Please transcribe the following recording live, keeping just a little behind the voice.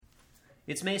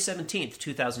It's May 17th,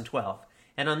 2012,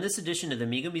 and on this edition of the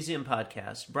Mego Museum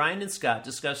podcast, Brian and Scott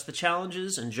discuss the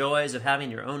challenges and joys of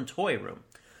having your own toy room.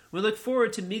 We look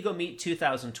forward to Mego Meet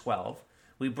 2012.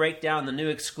 We break down the new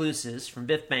exclusives from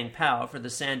Biff Bang Pow for the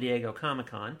San Diego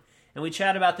Comic-Con, and we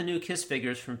chat about the new Kiss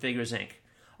figures from Figures Inc.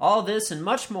 All this and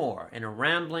much more in a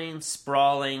rambling,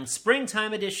 sprawling,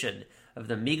 springtime edition of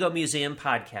the Mego Museum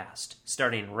podcast,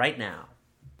 starting right now.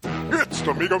 It's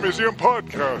the Mego Museum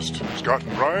Podcast. Scott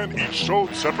and Brian, each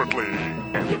sold separately.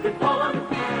 You can pull them,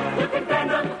 you can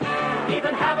bend them,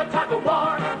 even have a tug of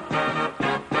war.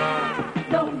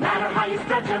 No matter how you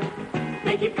stretch them,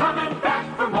 they keep coming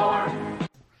back for more.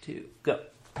 2, go.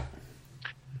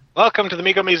 Welcome to the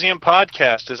Mego Museum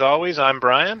Podcast. As always, I'm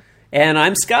Brian. And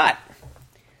I'm Scott.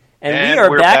 And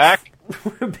we're back.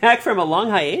 We're back from a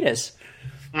long hiatus.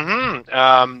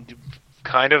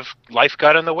 Kind of life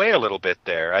got in the way a little bit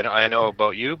there. I know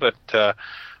about you, but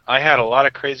I had a lot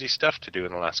of crazy stuff to do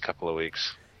in the last couple of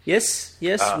weeks. Yes,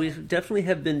 we definitely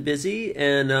have been busy,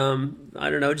 and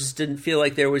I don't know, just didn't feel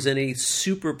like there was any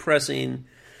super pressing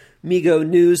Mego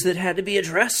news that had to be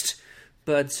addressed.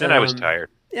 But and I was tired.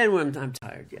 And I'm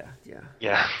tired.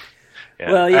 Yeah.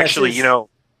 Well, yes, actually, you know,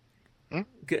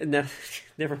 never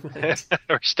mind.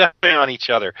 We're stepping on each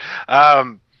other.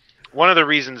 One of the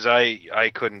reasons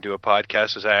I couldn't do a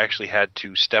podcast is I actually had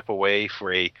to step away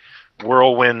for a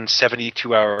whirlwind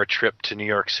 72-hour trip to New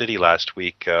York City last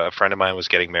week. A friend of mine was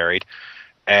getting married,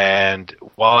 and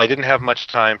while I didn't have much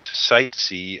time to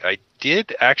sightsee, I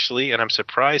did actually, and I'm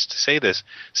surprised to say this,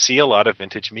 see a lot of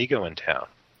vintage Mego in town.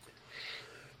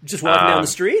 Just walking down the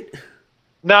street?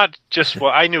 Not just,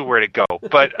 well, I knew where to go,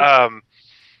 but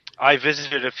I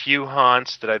visited a few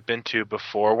haunts that I've been to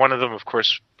before. One of them, of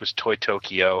course, was Toy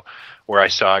Tokyo, where I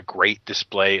saw a great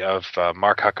display of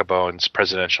Mark Huckabone's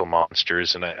Presidential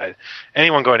Monsters. And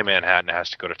anyone going to Manhattan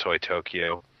has to go to Toy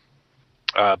Tokyo.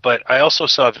 But I also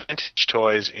saw vintage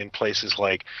toys in places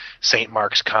like St.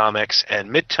 Mark's Comics and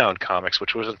Midtown Comics,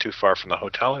 which wasn't too far from the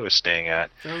hotel I was staying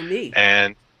at. Oh, neat.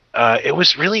 And it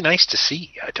was really nice to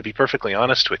see, to be perfectly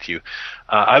honest with you.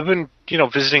 I've been,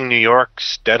 visiting New York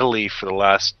steadily for the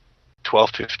last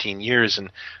 12, 15 years,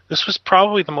 and this was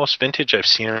probably the most vintage I've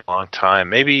seen in a long time.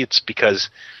 Maybe it's because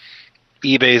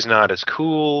eBay's not as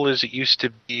cool as it used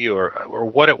to be, or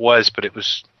what it was, but it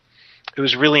was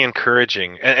really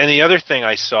encouraging. And the other thing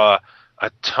I saw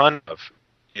a ton of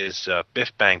is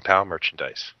Biff Bang Pow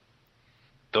merchandise.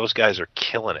 Those guys are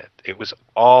killing it. It was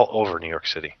all over New York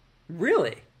City.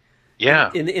 Really? Yeah.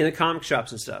 In the comic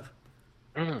shops and stuff.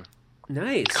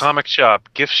 Nice. Comic shop,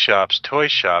 gift shops, toy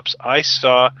shops. I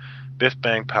saw Biff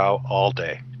Bang Pow all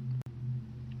day,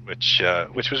 which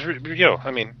was,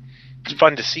 it's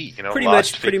fun to see.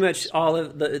 Pretty much all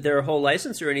of their whole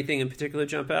license, or anything in particular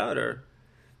jump out, or.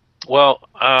 Well,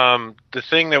 the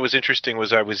thing that was interesting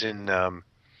was I was in,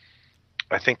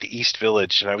 I think the East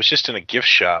Village, and I was just in a gift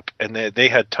shop, and they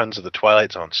had tons of the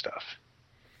Twilight Zone stuff,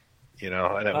 and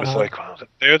it was like, well,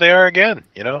 there they are again,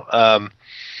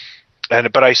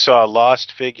 But I saw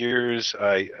Lost Figures,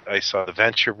 I saw the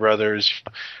Venture Brothers.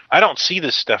 I don't see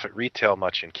this stuff at retail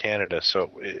much in Canada, so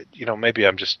maybe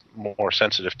I'm just more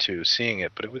sensitive to seeing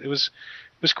it. But it was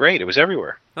great. It was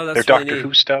everywhere. Oh, that's their really Doctor neat.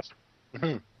 Who stuff.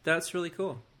 Mm-hmm. That's really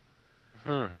cool.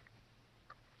 Mm-hmm.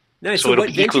 Nice. So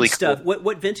what vintage stuff? Cool.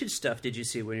 What vintage stuff did you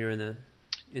see when you were in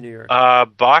New York?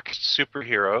 Boxed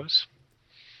superheroes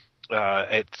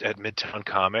at Midtown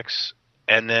Comics.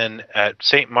 And then at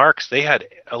St. Mark's, they had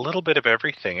a little bit of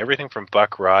everything from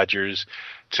Buck Rogers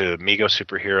to Mego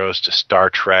superheroes to Star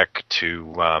Trek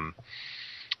to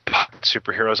pocket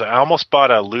superheroes. I almost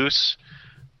bought a loose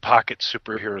pocket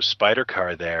superhero spider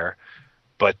car there,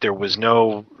 but there was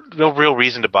no real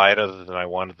reason to buy it other than I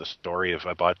wanted the story of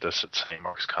I bought this at St.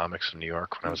 Mark's Comics in New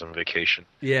York when I was on vacation.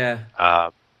 Yeah.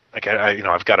 I've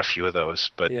got a few of those,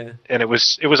 but yeah. And it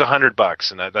was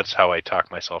 $100, and that's how I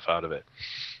talked myself out of it.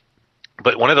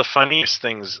 But one of the funniest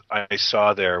things I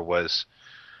saw there was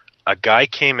a guy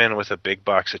came in with a big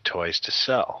box of toys to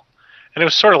sell. And it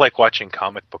was sort of like watching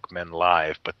Comic Book Men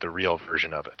live, but the real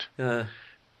version of it.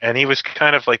 And he was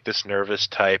kind of like this nervous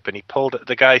type, and he pulled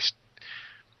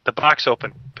the box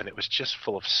open, and it was just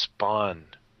full of Spawn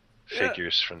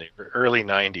figures from the early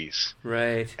 90s.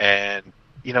 Right. And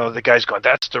the guy's going,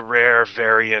 that's the rare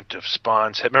variant of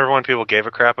Spawn's. Remember when people gave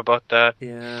a crap about that?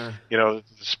 Yeah.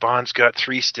 Spawn's got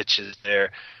 3 stitches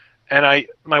there. And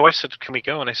my wife said, can we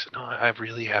go? And I said, no, I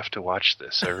really have to watch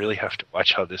this. I really have to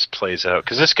watch how this plays out.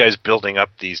 Because this guy's building up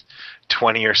these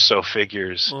 20 or so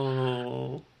figures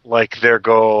like they're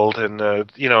gold. And,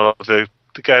 the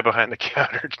guy behind the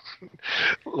counter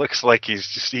looks like he's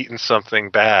just eating something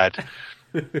bad.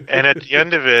 And at the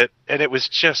end of it, and it was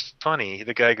just funny,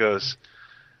 the guy goes,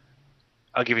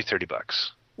 I'll give you $30.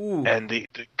 Ooh. And the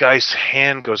guy's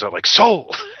hand goes out like,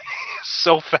 sold!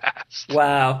 So fast.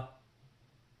 Wow.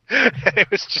 And it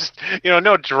was just,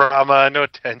 no drama, no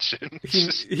tension.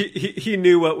 He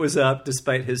knew what was up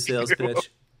despite his sales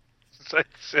pitch.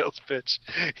 Sales pitch.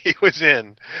 He was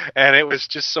in. And it was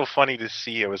just so funny to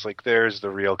see. It was like, there's the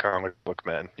real comic book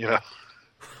man,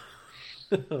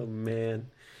 Oh,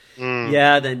 man.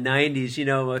 Yeah, the 90s.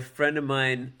 A friend of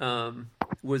mine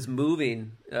was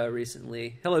moving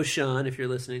recently. Hello, Sean, if you're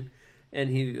listening. And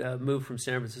he moved from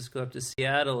San Francisco up to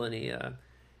Seattle, and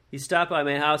he stopped by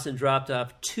my house and dropped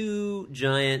off 2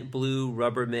 giant blue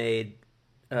Rubbermaid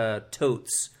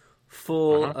totes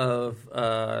full of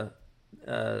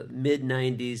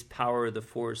mid-90s Power of the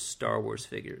Force Star Wars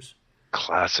figures.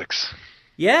 Classics.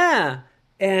 Yeah.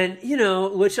 And,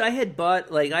 which I had bought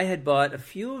a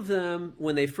few of them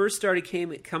when they first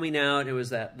started coming out. It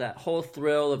was that whole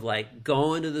thrill of, like,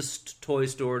 going to the toy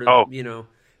store to, it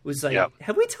was like,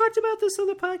 Have we talked about this on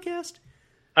the podcast?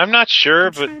 I'm not sure,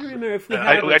 I'm but trying to remember if we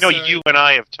I know have. you and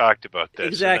I have talked about this.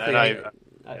 Exactly. And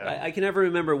I can never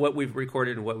remember what we've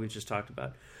recorded and what we've just talked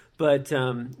about. But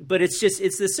it's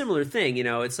the similar thing,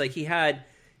 It's like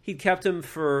he'd kept them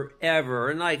forever,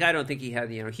 and like I don't think he had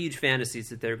huge fantasies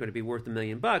that they're going to be worth $1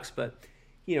 million, but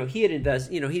he had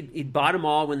invested. He'd bought them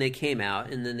all when they came out,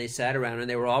 and then they sat around and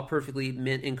they were all perfectly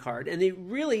mint in card, and they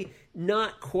really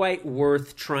not quite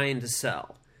worth trying to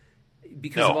sell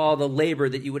because of all the labor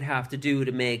that you would have to do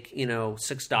to make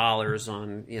 $6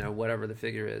 on whatever the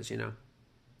figure is,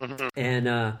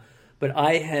 and. But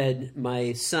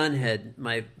my son had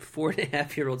my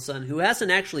 4.5-year-old son who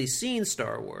hasn't actually seen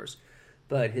Star Wars,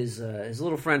 but his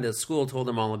little friend at school told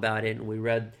him all about it, and we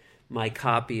read my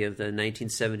copy of the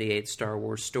 1978 Star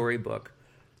Wars storybook.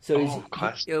 So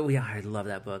I love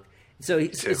that book. So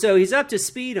he's up to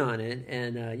speed on it,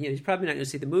 and he's probably not going to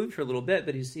see the movie for a little bit,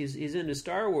 but he's into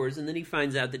Star Wars, and then he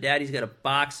finds out that Daddy's got a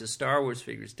box of Star Wars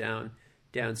figures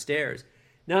downstairs.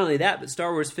 Not only that, but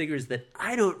Star Wars figures that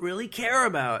I don't really care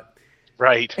about.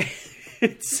 Right.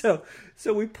 So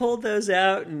we pulled those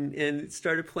out and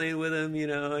started playing with them,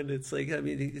 and it's like,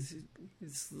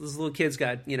 this little kid's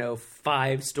got,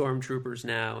 5 stormtroopers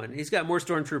now, and he's got more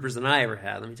stormtroopers than I ever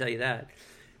had, let me tell you that.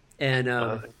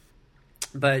 And,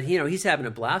 but, he's having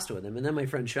a blast with them. And then my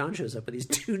friend Sean shows up with these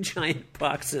 2 giant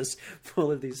boxes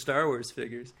full of these Star Wars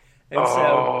figures. And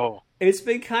so it's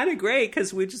been kind of great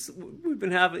because we've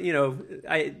been having,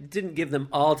 I didn't give them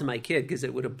all to my kid because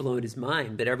it would have blown his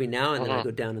mind. But every now and then I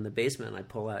go down in the basement and I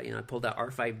pull out, I pulled out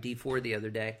R5D4 the other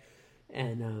day,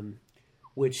 and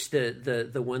which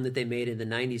the one that they made in the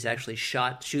 90s actually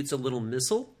shoots a little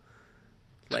missile.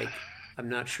 Like, I'm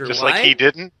not sure just why. Like he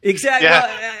didn't? Exactly. Yeah.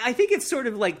 Well, I think it's sort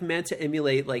of like meant to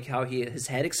emulate like how his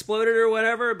head exploded or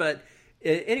whatever, but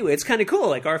anyway, it's kind of cool.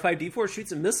 Like R5D4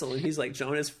 shoots a missile, and he's like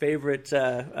Jonah's favorite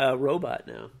robot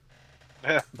now.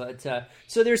 Yeah. But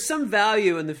so there's some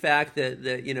value in the fact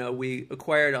that we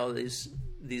acquired all these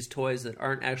toys that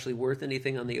aren't actually worth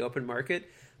anything on the open market,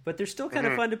 but they're still kind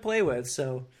of fun to play with.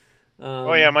 So,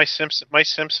 my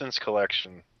Simpsons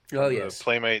collection. Oh yes,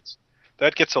 Playmates.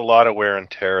 That gets a lot of wear and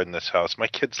tear in this house. My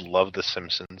kids love the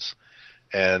Simpsons,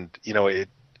 and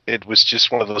it was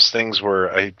just one of those things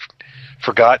where I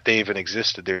forgot they even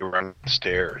existed. They were on the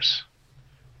stairs.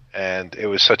 And it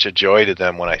was such a joy to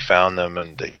them when I found them,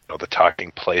 and the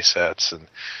talking play sets, and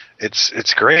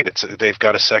it's great. They've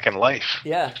got a second life.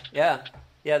 Yeah,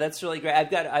 that's really great.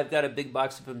 I've got a big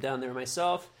box of them down there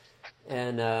myself,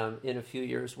 and in a few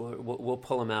years we'll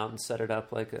pull them out and set it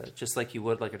up just like you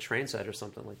would like a train set or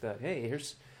something like that. Hey,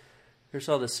 here's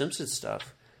all the Simpsons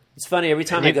stuff. It's funny every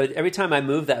time I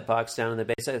move that box down in the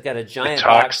base, I've got a giant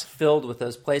box filled with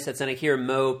those play sets, and I hear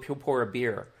Mo pour a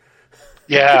beer.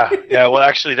 Yeah. Well,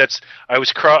 actually, I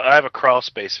have a crawl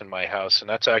space in my house, and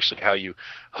that's actually how you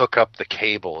hook up the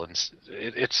cable. And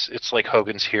it's like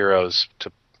Hogan's Heroes to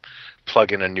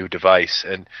plug in a new device.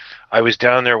 And I was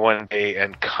down there one day,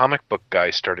 and Comic Book Guy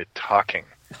started talking,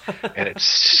 and it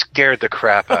scared the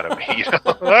crap out of me.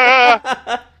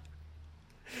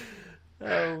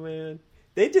 Oh man,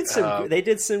 they did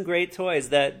some great toys.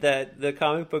 That the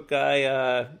Comic Book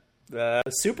Guy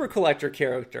super collector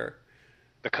character.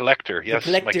 The collector, yes.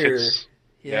 My kids,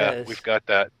 yes. Yeah, we've got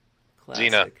that.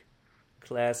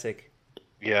 Classic.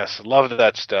 Yes, love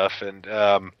that stuff. And,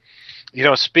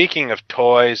 speaking of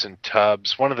toys and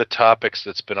tubs, one of the topics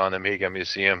that's been on the Amiga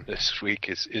Museum this week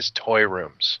is toy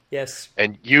rooms. Yes.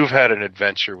 And you've had an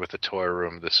adventure with a toy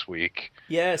room this week.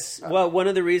 Yes. Well, one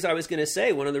of the reasons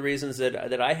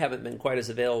that I haven't been quite as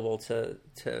available to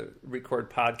record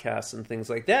podcasts and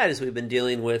things like that is we've been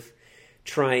dealing with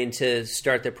trying to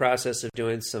start the process of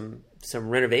doing some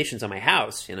renovations on my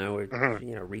house. We're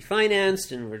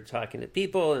refinanced, and we're talking to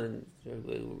people, and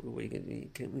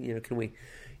can we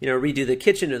redo the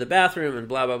kitchen or the bathroom, and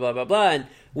blah blah blah blah blah. And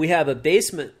we have a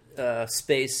basement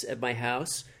space at my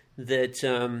house that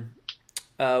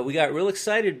we got real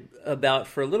excited about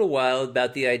for a little while,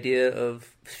 about the idea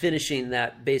of finishing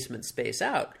that basement space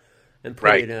out and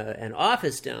putting an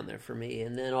office down there for me.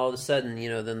 And then all of a sudden,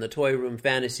 then the toy room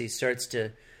fantasy starts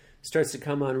to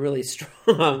come on really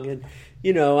strong. And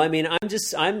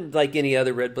I'm like any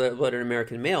other red-blooded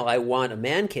American male. I want a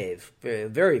man cave very,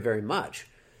 very, very much.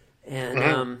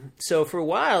 And so for a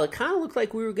while, it kind of looked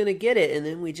like we were going to get it, and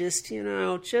then we just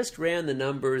ran the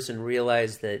numbers and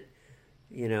realized that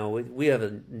we have a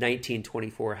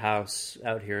 1924 house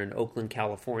out here in Oakland,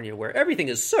 California, where everything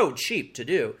is so cheap to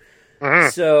do.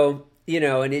 So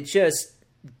and it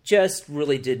just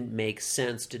really didn't make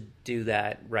sense to do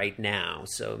that right now.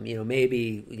 So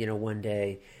maybe one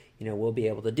day we'll be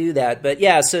able to do that. But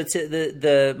yeah, so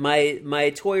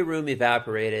my toy room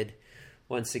evaporated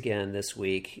once again this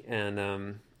week,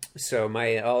 and so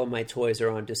all of my toys are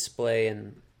on display,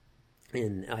 and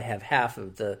I have half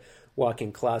of the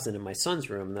walk-in closet in my son's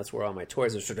room, and that's where all my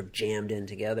toys are sort of jammed in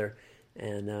together.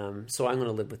 And so I'm going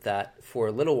to live with that for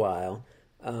a little while.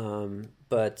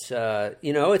 But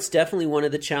it's definitely one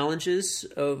of the challenges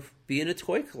of being a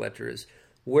toy collector is,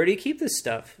 where do you keep this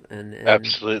stuff? And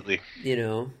absolutely,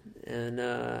 and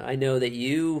I know that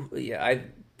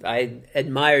I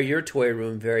admire your toy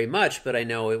room very much, but I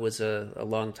know it was a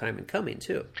long time in coming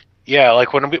too. Yeah,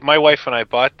 like when my wife and I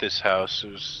bought this house,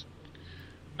 it was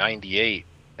 98,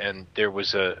 and there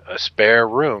was a spare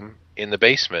room in the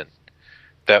basement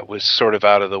that was sort of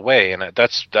out of the way, and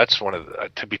that's one of the,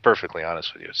 to be perfectly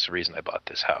honest with you, it's the reason I bought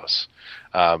this house.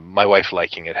 My wife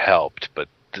liking it helped, but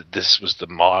this was the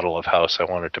model of house I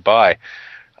wanted to buy.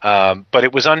 But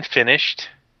it was unfinished,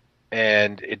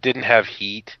 and it didn't have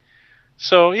heat.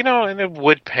 So, and the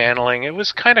wood paneling, it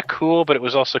was kind of cool, but it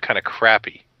was also kind of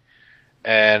crappy.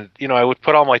 And, I would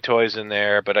put all my toys in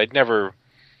there, but I'd never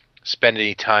spend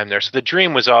any time there. So the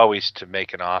dream was always to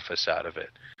make an office out of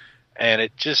it. And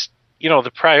it just,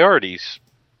 the priorities,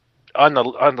 on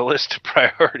the list of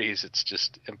priorities, it's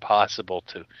just impossible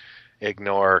to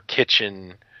ignore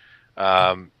kitchen,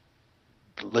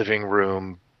 living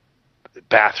room,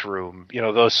 bathroom,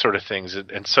 those sort of things.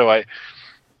 And so I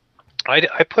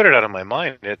put it out of my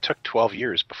mind. It took 12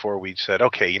 years before we said,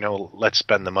 okay, let's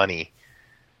spend the money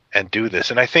and do this.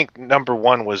 And I think number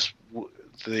one was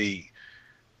the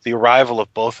arrival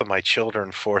of both of my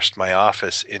children forced my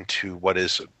office into what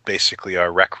is basically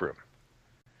our rec room.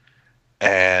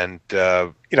 And,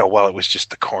 while it was just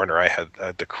the corner, I had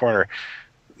the corner.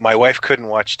 My wife couldn't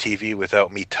watch TV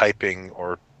without me typing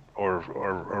or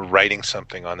writing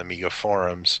something on the Amiga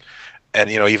forums.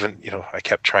 And, I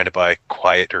kept trying to buy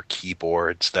quieter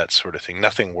keyboards, that sort of thing.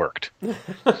 Nothing worked.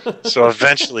 So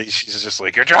eventually she's just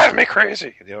like, you're driving me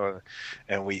crazy.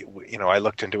 And we I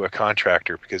looked into a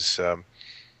contractor because I'm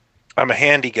a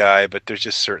handy guy, but there's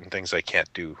just certain things I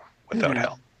can't do without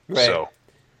help. Right. So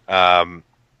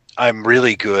I'm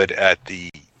really good at the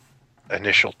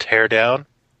initial teardown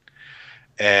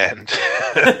and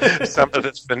some of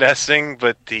the finessing,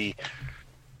 but the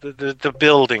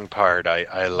building part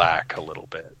I lack a little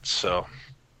bit. So,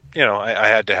 I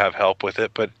had to have help with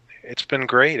it, but it's been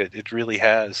great. It really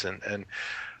has. And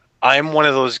I'm one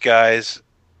of those guys,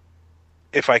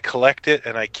 if I collect it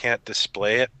and I can't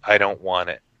display it, I don't want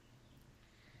it.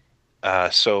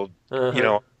 I'm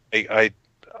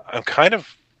kind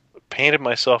of painted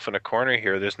myself in a corner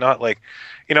here. There's not like,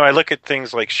 I look at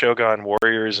things like Shogun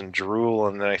Warriors and Drool,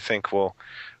 and then I think, well,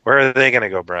 where are they going to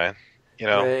go, Brian?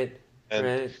 Right.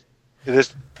 And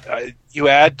you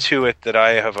add to it that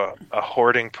I have a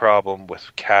hoarding problem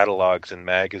with catalogs and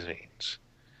magazines.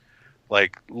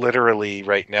 Like literally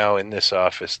right now in this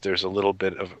office, there's a little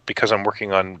bit of, because I'm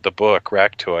working on the book,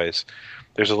 Rack Toys,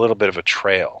 there's a little bit of a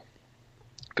trail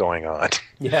going on.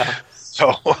 Yeah.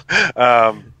 So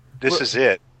this is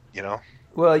it,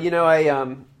 Well, I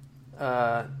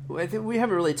think we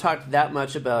haven't really talked that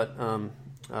much about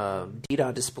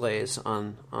DDA displays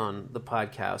on the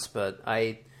podcast, but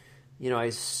I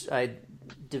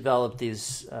developed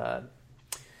these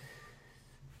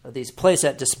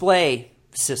playset display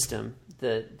system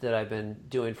that I've been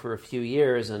doing for a few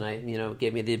years, and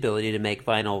gave me the ability to make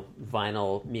vinyl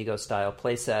Mego style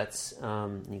playsets.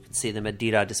 You can see them at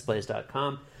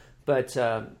ddadisplays.com. But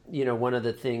one of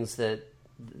the things that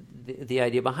the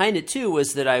idea behind it too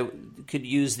was that I could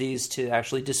use these to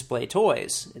actually display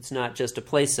toys. It's not just a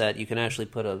playset. You can actually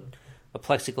put a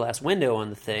plexiglass window on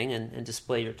the thing and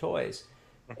display your toys.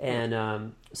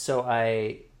 And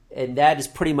and that is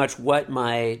pretty much what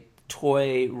my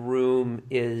toy room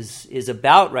is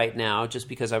about right now, just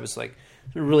because I was like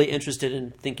really interested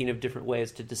in thinking of different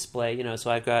ways to display,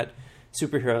 so I've got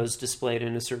superheroes displayed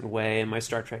in a certain way, and my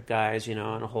Star Trek guys, and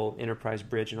a whole Enterprise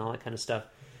bridge and all that kind of stuff.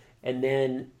 And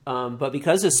then, but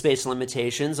because of space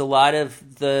limitations, a lot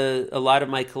of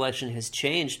my collection has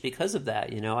changed because of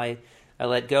that. I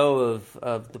let go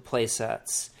of the play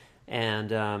sets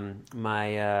and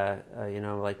my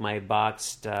like my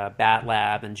boxed Bat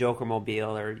Lab and Joker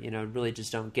Mobile, or really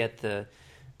just don't get the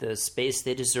space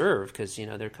they deserve, because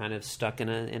they're kind of stuck in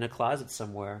a closet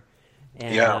somewhere.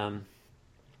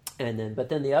 And but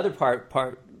then the other part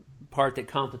that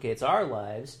complicates our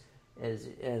lives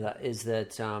is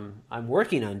that I'm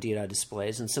working on Dita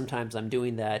displays, and sometimes I'm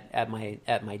doing that at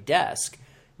my desk.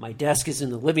 My desk is in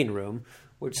the living room,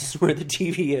 which is where the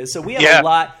TV is. So we have a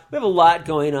lot. We have a lot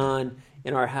going on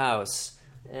in our house,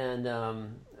 and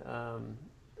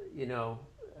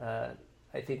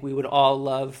I think we would all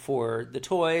love for the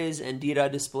toys and Dita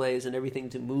displays and everything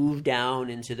to move down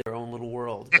into their own little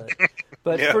world.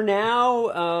 But for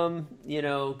now,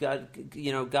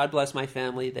 God bless my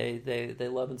family. They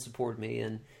love and support me,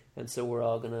 and so we're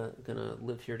all gonna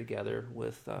live here together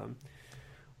with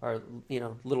our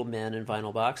little men in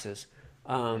vinyl boxes.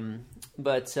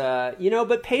 But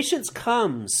patience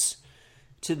comes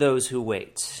to those who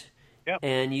wait. Yep.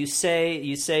 And you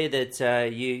say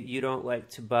that you don't like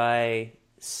to buy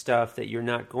stuff that you're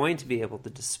not going to be able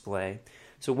to display.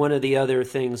 So one of the other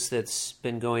things that's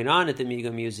been going on at the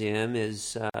Mego Museum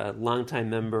is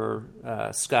longtime member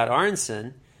Scott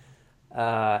Aronson,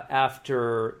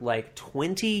 after like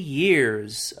 20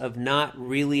 years of not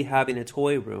really having a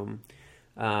toy room,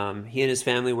 he and his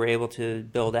family were able to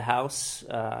build a house.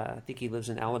 I think he lives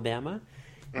in Alabama.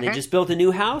 And they just built a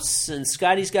new house, and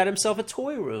Scotty's got himself a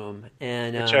toy room,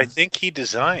 which I think he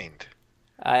designed.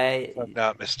 If I'm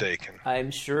not mistaken.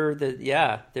 I'm sure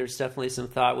that there's definitely some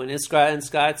thought when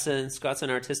Scott's an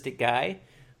artistic guy,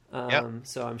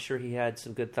 so I'm sure he had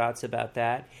some good thoughts about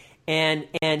that. And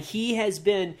he has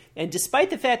been, and despite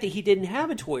the fact that he didn't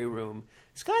have a toy room,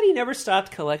 Scotty never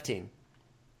stopped collecting.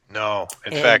 No,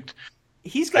 in fact,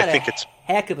 he's got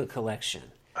heck of a collection.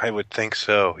 I would think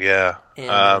so. Yeah.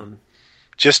 And,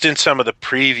 just in some of the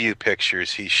preview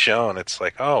pictures he's shown, it's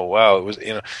like, oh wow, it was.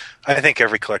 I think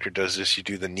every collector does this. You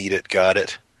do the need it, got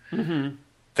it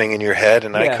thing in your head,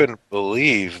 and I couldn't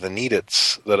believe the need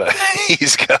it's that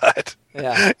he's got.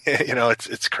 Yeah,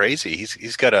 it's crazy.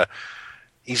 He's got a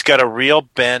real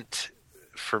bent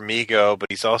for Mego, but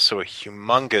he's also a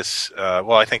humongous.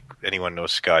 I think anyone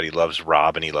knows Scott. He loves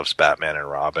Robin. He loves Batman and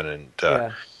Robin,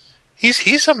 and.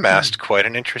 He's amassed quite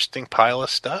an interesting pile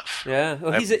of stuff. Yeah,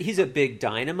 well, he's a big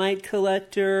Dynamite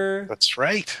collector. That's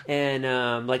right. And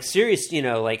serious,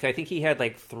 I think he had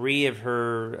like 3 of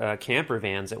her camper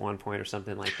vans at one point or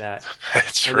something like that.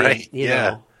 That's right.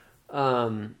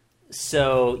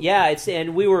 So it's,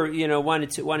 and we were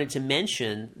wanted to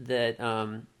mention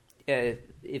that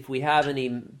if we have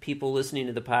any people listening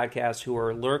to the podcast who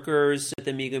are lurkers at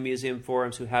the Mego Museum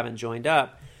forums who haven't joined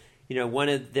up. One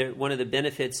of the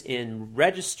benefits in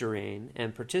registering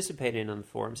and participating on the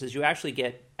forums is you actually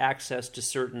get access to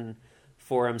certain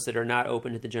forums that are not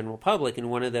open to the general public, and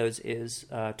one of those is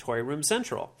Toy Room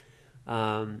Central.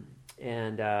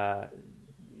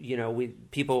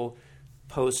 People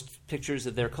post pictures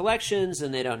of their collections,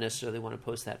 and they don't necessarily want to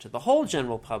post that to the whole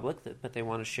general public, but they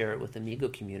want to share it with the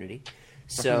Mego community.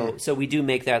 So we do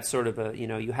make that sort of a,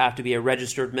 you have to be a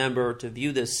registered member to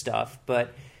view this stuff,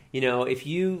 but if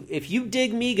you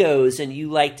dig Megos and you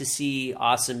like to see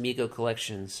awesome Mego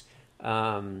collections,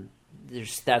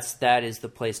 that is the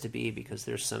place to be, because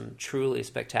there's some truly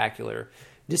spectacular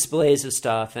displays of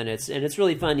stuff, and it's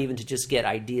really fun even to just get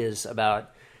ideas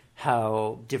about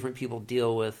how different people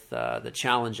deal with the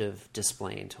challenge of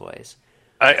displaying toys.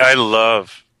 I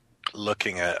love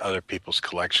looking at other people's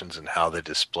collections and how they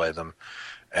display them,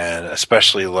 and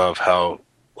especially love how.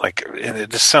 And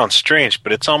it just sounds strange,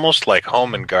 but it's almost like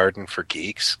Home and Garden for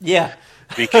geeks. Yeah.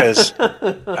 Because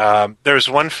there's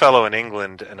one fellow in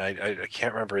England, and I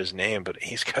can't remember his name, but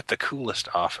he's got the coolest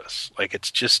office. Like, it's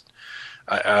just,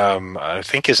 I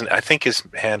think his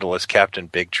handle is Captain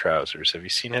Big Trousers. Have you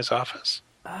seen his office?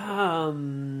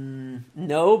 No,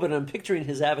 but I'm picturing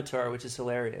his avatar, which is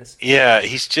hilarious. Yeah,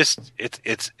 he's just,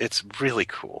 it's really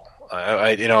cool.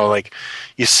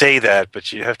 You say that,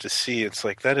 but you have to see. It's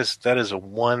like that is a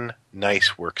one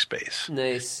nice workspace.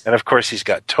 Nice. And of course, he's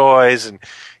got toys, and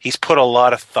he's put a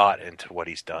lot of thought into what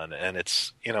he's done, and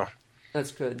it's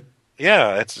that's good.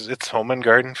 Yeah, it's Home and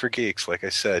Garden for geeks. Like I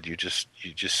said, you just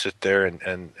sit there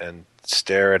and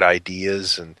stare at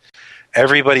ideas, and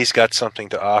everybody's got something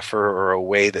to offer or a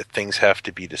way that things have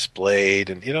to be displayed,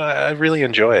 and I really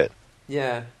enjoy it.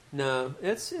 Yeah, no,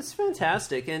 it's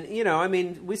fantastic, and I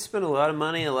mean, we spend a lot of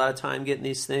money, a lot of time getting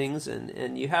these things,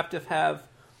 and you have to have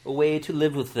a way to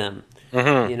live with them.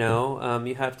 Mm-hmm.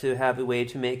 You have to have a way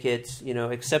to make it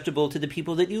acceptable to the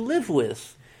people that you live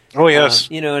with. Oh yes,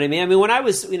 you know what I mean. I mean, when I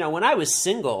was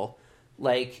single,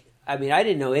 I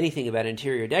didn't know anything about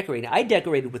interior decorating. I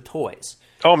decorated with toys.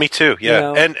 Oh, me too.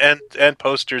 Yeah, and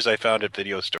posters I found at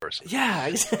video stores. Yeah,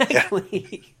 exactly,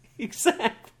 yeah.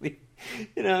 Exactly.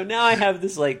 Now I have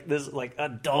this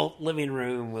adult living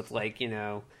room with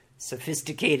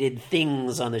sophisticated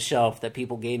things on the shelf that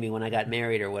people gave me when I got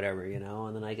married or whatever,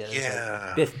 and then I get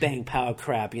this Biff Bang Pow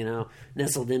crap,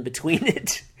 nestled in between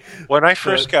it. When I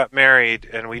first got married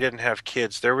and we didn't have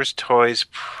kids, there was toys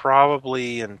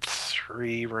probably in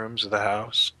 3 rooms of the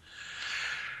house.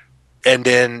 And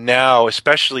then now,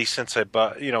 especially since I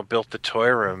built the toy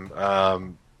room,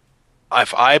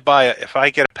 if I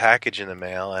get a package in the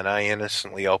mail and I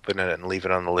innocently open it and leave it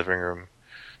on the living room,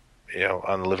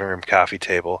 on the living room coffee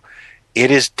table, it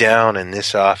is down in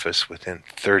this office within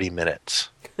 30 minutes.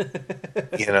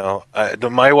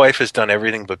 My wife has done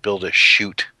everything but build a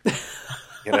chute.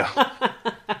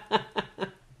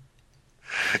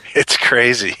 It's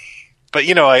crazy, but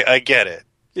I get it.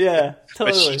 Yeah,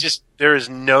 totally. But there is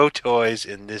no toys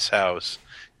in this house.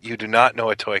 You do not know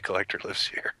a toy collector lives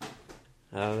here.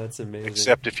 Oh, that's amazing.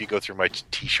 Except if you go through my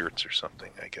T-shirts or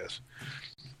something, I guess.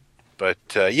 But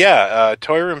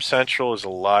Toy Room Central is a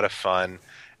lot of fun,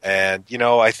 and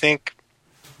I think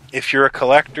if you're a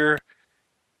collector,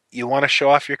 you want to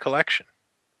show off your collection,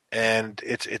 and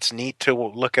it's neat to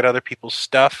look at other people's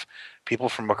stuff, people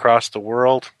from across the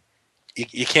world.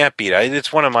 You can't beat it.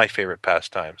 It's one of my favorite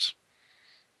pastimes.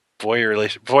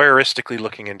 Voyeuristically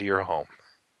looking into your home.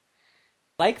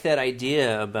 I like that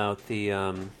idea about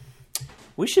the.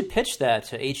 We should pitch that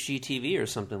to HGTV or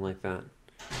something like that.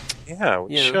 Yeah,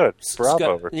 we should.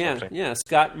 Bravo or something. Yeah,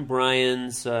 Scott and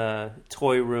Brian's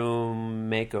toy room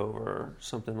makeover, or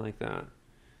something like that.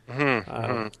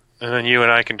 And then you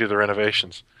and I can do the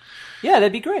renovations. Yeah,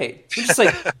 that'd be great. We're just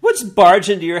we'll just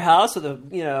barge into your house with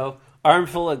a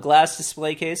armful of glass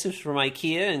display cases from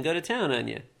IKEA and go to town on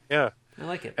you. Yeah, I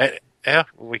like it. Yeah,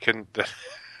 we can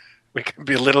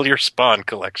belittle your Spawn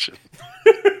collection.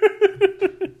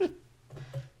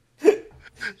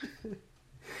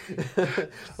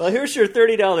 Well, here's your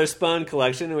 $30 Spawn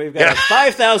collection, and we've got a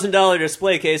 $5,000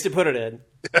 display case to put it in.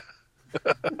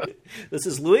 This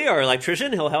is Louis, our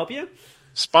electrician. He'll help you.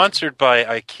 Sponsored by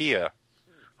IKEA,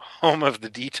 home of the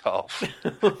Detolf.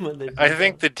 I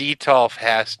think the Detolf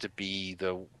has to be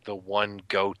the one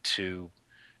go-to.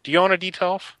 Do you own a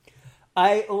Detolf?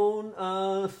 I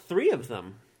own 3 of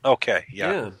them. Okay,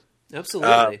 yeah.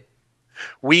 Absolutely.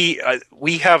 We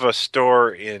have a store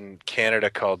in Canada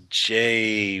called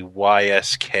JYSK.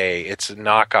 It's a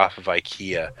knockoff of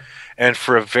IKEA. And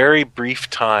for a very brief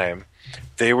time,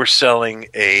 they were selling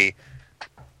a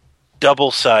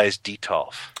double-sized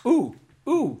Detolf. Ooh.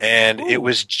 And it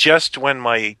was just when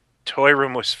my toy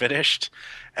room was finished,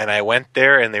 and I went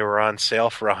there, and they were on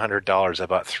sale for $100. I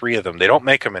bought 3 of them. They don't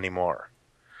make them anymore.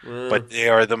 But they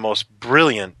are the most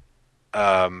brilliant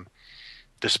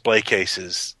display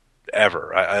cases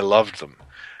ever. I loved them.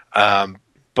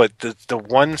 But the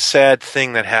one sad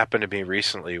thing that happened to me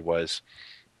recently was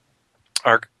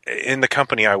in the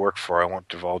company I work for, I won't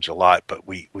divulge a lot, but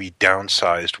we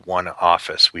downsized one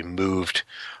office. We moved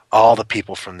all the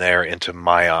people from there into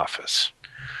my office,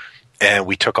 and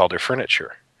we took all their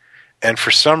furniture. And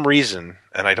for some reason,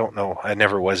 and I don't know, I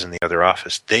never was in the other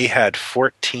office, they had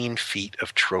 14 feet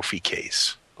of trophy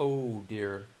case. Oh,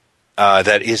 dear.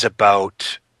 That is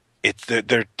about...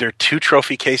 They're 2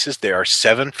 trophy cases. They are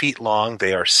 7 feet long,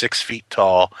 they are 6 feet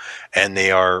tall, and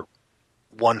they are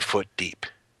 1 foot deep.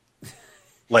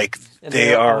 And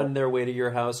they are on their way to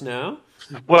your house now?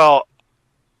 Well,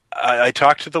 I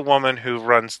talked to the woman who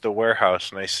runs the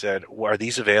warehouse, and I said, "Are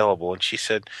these available?" And she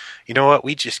said, "You know what?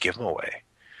 We just give them away."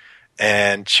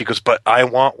 And she goes, "But I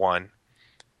want one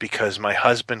because my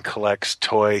husband collects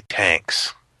toy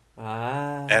tanks."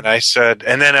 And I said,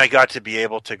 and then I got to be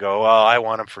able to go, well, I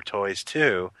want them for toys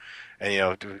too.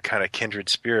 And, kind of kindred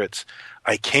spirits.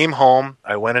 I came home,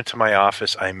 I went into my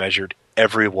office, I measured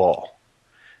every wall.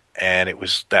 And it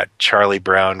was that Charlie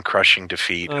Brown crushing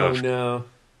defeat of, no.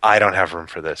 I don't have room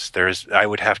for this. I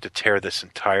would have to tear this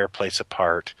entire place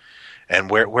apart and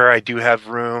where I do have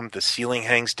room, the ceiling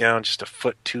hangs down just a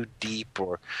foot too deep,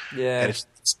 and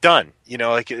it's done.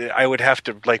 Like I would have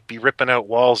to like be ripping out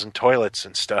walls and toilets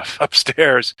and stuff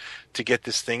upstairs to get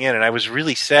this thing in. And I was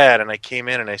really sad. And I came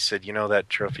in and I said, that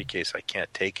trophy case, I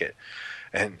can't take it.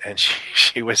 And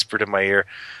she whispered in my ear,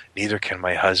 neither can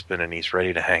my husband, and he's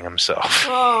ready to hang himself.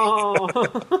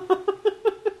 Oh.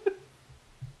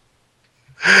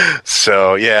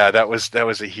 So yeah, that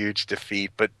was a huge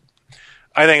defeat. But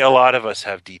I think a lot of us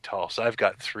have Detolfs. I've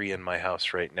got 3 in my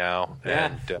house right now.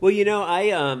 Yeah. And, Well,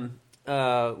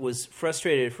 I was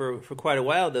frustrated for quite a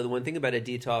while, though. The one thing about a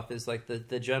Detolf is like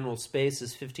the general space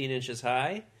is 15 inches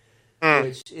high,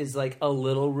 which is like a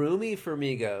little roomy for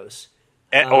Migos.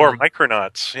 Or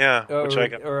Micronauts, yeah.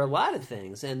 Or a lot of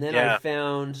things. And then I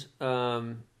found,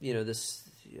 this.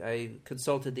 I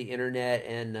consulted the internet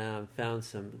and found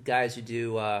some guys who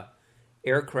do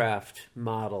aircraft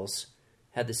models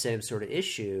had the same sort of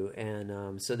issue.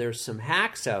 And so there's some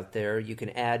hacks out there. You can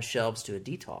add shelves to a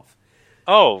Detolf.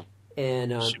 Oh,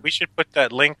 and we should put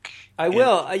that link. I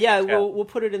will. We'll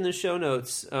put it in the show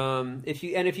notes. If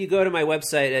you go to my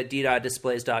website at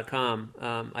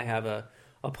ddisplays.com, I have a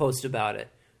post about it.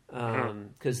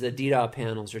 Because the DDAW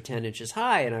panels are 10 inches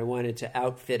high, and I wanted to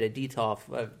outfit a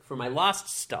Detolf for my Lost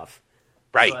stuff.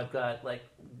 Right. So I've got like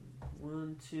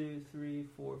 1, 2, 3,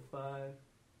 4, 5.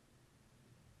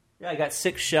 Yeah, I got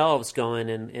 6 shelves going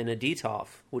in a Detolf,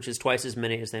 which is twice as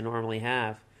many as they normally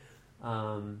have.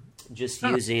 Just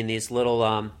using these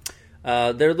little,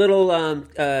 they're little,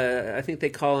 I think they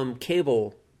call them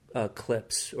cable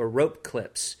clips or rope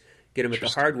clips. Get them at the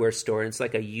hardware store, and it's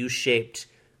like a U-shaped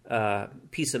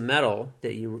piece of metal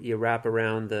that you wrap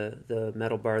around the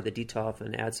metal bar of the Detolf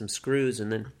and add some screws,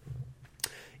 and then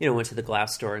went to the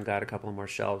glass store and got a couple more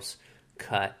shelves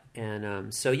cut.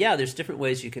 And so there's different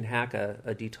ways you can hack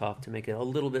a Detolf to make it a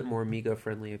little bit more Amiga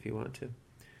friendly if you want to.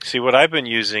 See, what I've been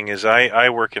using is I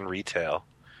work in retail,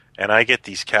 and I get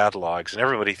these catalogs, and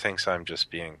everybody thinks I'm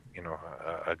just being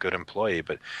a good employee,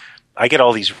 but I get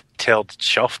all these retail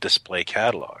shelf display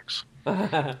catalogs.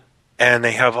 And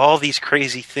they have all these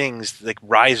crazy things like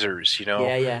risers,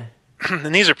 Yeah.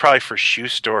 And these are probably for shoe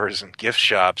stores and gift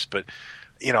shops, but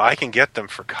I can get them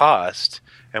for cost.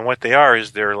 And what they are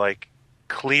is they're like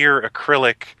clear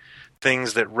acrylic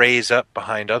things that raise up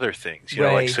behind other things.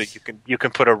 Like so you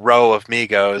can put a row of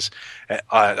Migos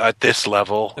at this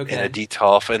level in a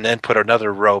Detolf, and then put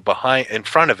another row in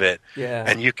front of it,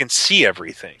 and you can see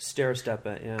everything. Stair step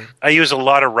it, yeah. I use a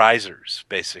lot of risers,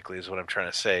 basically, is what I'm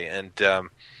trying to say, and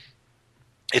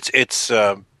it's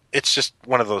just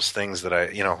one of those things that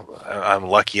I'm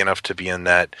lucky enough to be in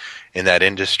that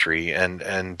industry, and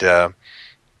that's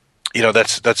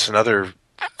another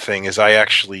thing is I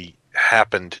actually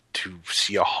happened to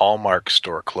see a Hallmark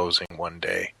store closing one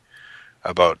day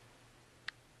about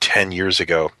 10 years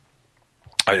ago,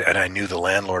 and I knew the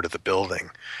landlord of the building,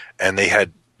 and they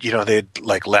had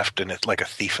like left in it like a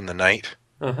thief in the night.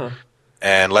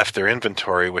 And left their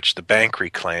inventory, which the bank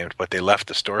reclaimed, but they left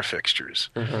the store fixtures.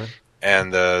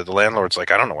 And the landlord's like,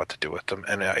 I don't know what to do with them.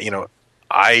 And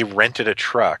I rented a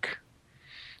truck.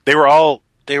 They were all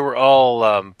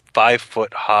 5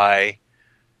 foot high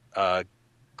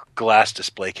glass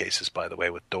display cases, by the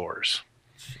way, with doors.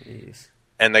 Jeez.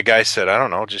 And the guy said, I don't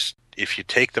know, just if you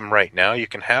take them right now, you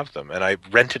can have them. And I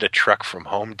rented a truck from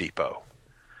Home Depot.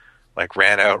 Like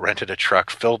ran out, rented a truck,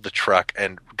 filled the truck,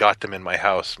 and got them in my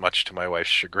house, much to my wife's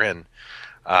chagrin.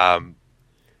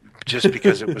 Just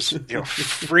because it was,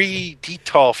 free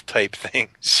Detolf type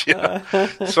things.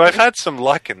 So I've had some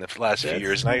luck in the last few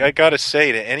years, and I got to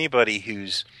say to anybody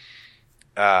who's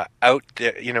out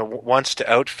there, wants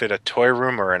to outfit a toy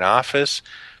room or an office,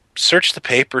 search the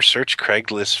paper, search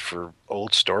Craigslist for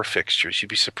old store fixtures. You'd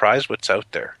be surprised what's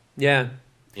out there. Yeah.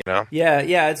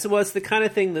 Yeah. It's the kind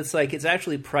of thing that's like, it's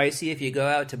actually pricey if you go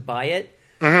out to buy it.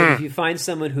 But if you find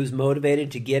someone who's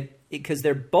motivated to get it, because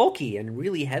they're bulky and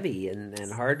really heavy and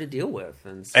hard to deal with.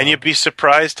 And you'd be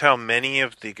surprised how many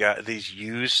of these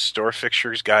used store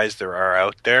fixtures guys there are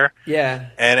out there.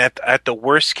 Yeah. And at the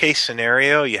worst case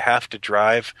scenario, you have to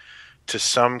drive to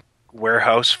some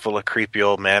warehouse full of creepy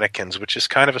old mannequins, which is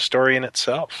kind of a story in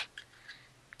itself.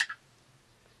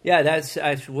 Yeah,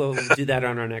 we'll do that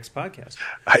on our next podcast.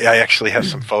 I actually have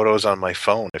some photos on my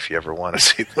phone if you ever want to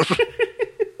see them.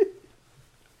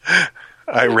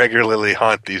 I regularly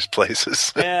haunt these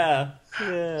places. Yeah.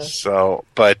 So,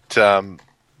 but, the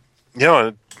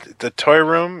toy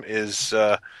room is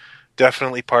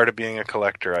definitely part of being a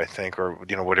collector, I think, or,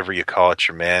 whatever you call it,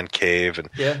 your man cave. And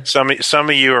some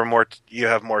of you you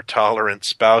have more tolerant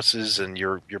spouses, and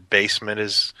your basement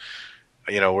is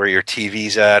where your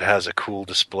TV's at has a cool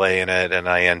display in it, and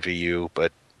I envy you,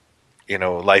 but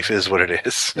life is what it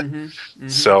is.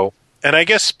 So, and I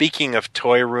guess speaking of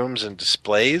toy rooms and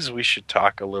displays, we should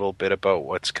talk a little bit about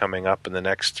what's coming up in the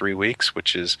next 3 weeks,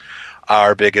 which is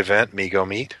our big event, Mego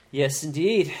Meet. Yes,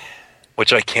 indeed.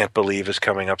 Which I can't believe is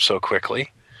coming up so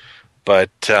quickly.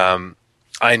 But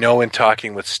I know in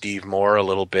talking with Steve Moore a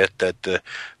little bit that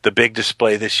the big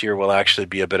display this year will actually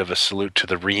be a bit of a salute to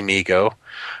the Remigo.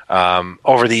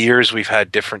 Over the years, we've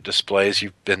had different displays.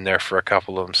 You've been there for a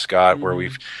couple of them, Scott, where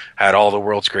we've had all the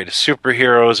world's greatest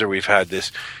superheroes, or we've had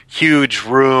this huge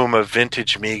room of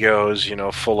vintage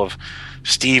Megos, full of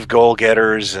Steve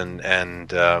Goalgetters and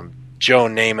Joe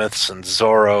Namaths and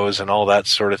Zorros and all that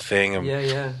sort of thing. And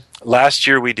Yeah. last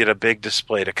year we did a big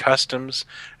display to customs,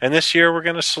 and this year we're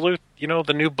going to salute,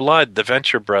 the new blood, the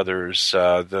Venture Brothers,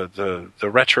 the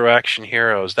retro action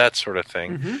heroes, that sort of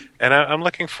thing. And I'm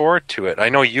looking forward to it. I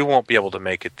know you won't be able to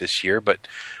make it this year, but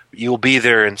you'll be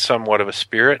there in somewhat of a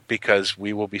spirit because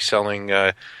we will be selling.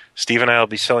 Steve and I will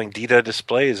be selling Dita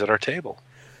displays at our table.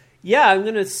 Yeah, I'm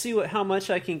going to see how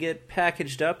much I can get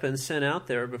packaged up and sent out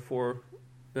there before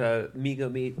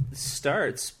Mego Meet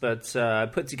starts, but I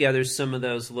put together some of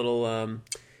those little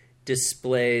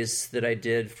displays that I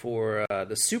did for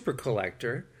the Super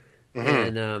Collector,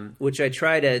 and which I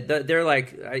try to. They're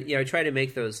like, I try to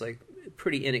make those like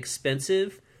pretty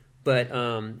inexpensive, but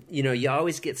you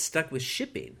always get stuck with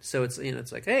shipping. So it's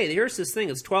it's like, hey, here's this thing.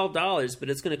 It's $12, but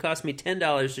it's going to cost me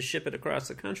 $10 to ship it across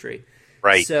the country.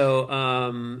 Right. So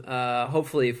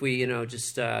hopefully, if we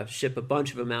just ship a bunch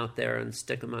of them out there and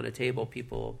stick them on a table,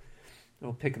 people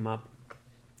will pick them up.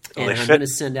 Well, and I'm going to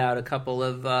send out a couple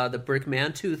of the Brick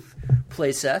Mantooth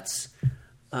play sets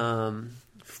for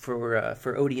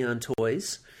Odeon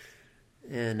Toys,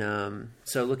 and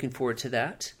so looking forward to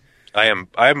that. I'm.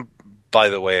 By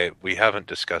the way, we haven't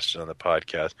discussed it on the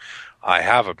podcast. I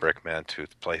have a Brick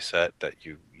Mantooth playset that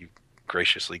you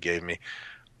graciously gave me.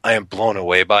 I am blown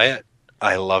away by it.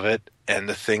 I love it, and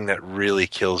the thing that really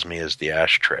kills me is the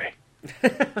ashtray.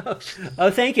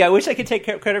 Oh, thank you. I wish I could take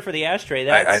credit for the ashtray.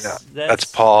 I know. That's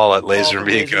Paul at Laser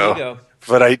Mego.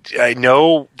 But I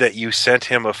know that you sent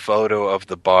him a photo of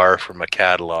the bar from a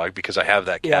catalog because I have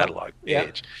that catalog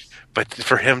page. But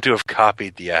for him to have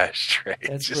copied the ashtray,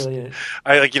 that's brilliant.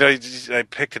 I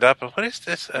picked it up and what is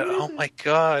this? Oh my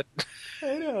God!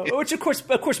 I know. Which of course,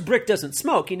 Brick doesn't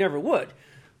smoke. He never would,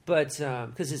 but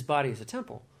because his body is a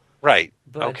temple. Right.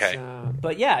 But, okay.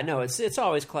 But yeah, no, it's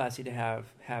always classy to have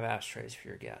ashtrays for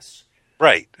your guests.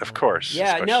 Right. Of course. Yeah.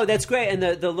 Especially. No, that's great. And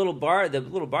the little bar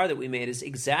that we made is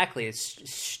exactly it's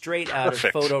straight out of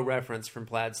photo reference from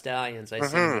Plaid Stallions. I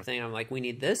seen the thing. I'm like, we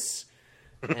need this,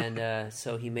 and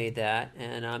so he made that.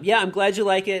 And I'm glad you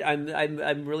like it.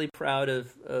 I'm really proud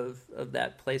of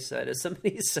that playset. As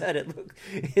somebody said,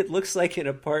 it looks like an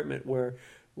apartment where.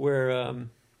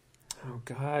 Oh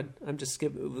God! I'm just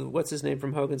skipping. What's his name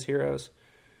from Hogan's Heroes?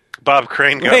 Bob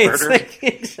Crane got murdered.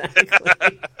 Exactly.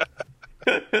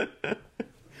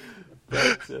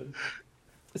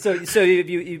 So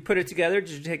you put it together?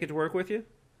 Did you take it to work with you?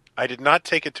 I did not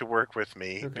take it to work with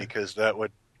me because that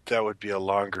would be a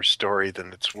longer story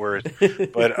than it's worth.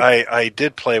 But I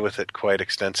did play with it quite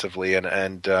extensively,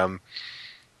 and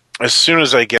as soon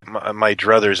as I get my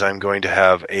druthers, I'm going to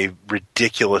have a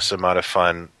ridiculous amount of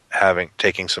fun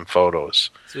taking some photos.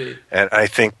 Sweet. And I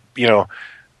think,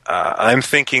 I'm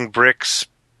thinking Brick's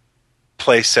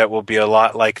playset will be a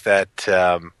lot like that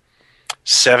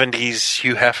 70s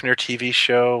Hugh Hefner TV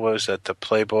show. What was that? The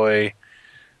Playboy.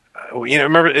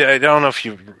 Remember? I don't know if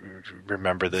you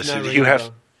remember this.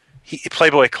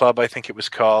 Playboy Club, I think it was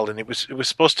called, and it was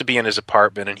supposed to be in his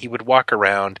apartment, and he would walk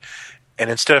around, and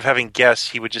instead of having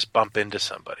guests, he would just bump into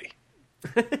somebody.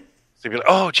 They'd be like,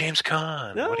 "Oh, James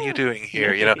Caan, what are you doing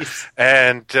here?"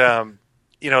 And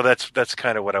that's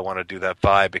kind of what I want to do. That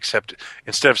vibe, except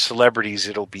instead of celebrities,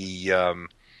 it'll be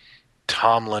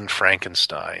Tomlin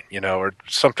Frankenstein, or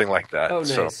something like that. Oh,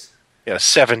 nice. So,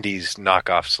 70s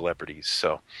knockoff celebrities.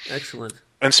 So excellent.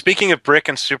 And speaking of Brick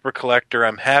and Super Collector,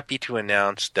 I'm happy to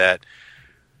announce that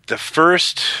the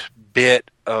first bit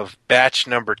of batch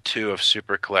number 2 of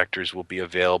Super Collectors will be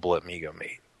available at Mego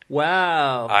Meet.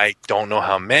 Wow. I don't know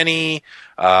how many.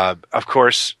 Of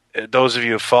course, those of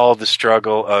you who followed the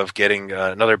struggle of getting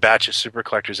another batch of Super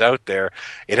Collectors out there,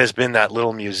 it has been that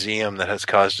little museum that has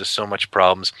caused us so much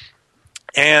problems.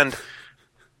 And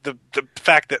the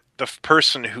fact that the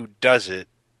person who does it,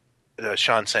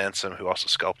 Sean Sansom, who also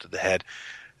sculpted the head,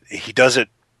 he does it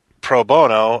pro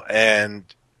bono, and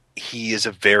he is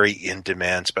a very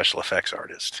in-demand special effects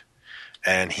artist.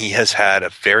 And he has had a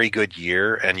very good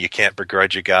year, and you can't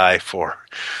begrudge a guy for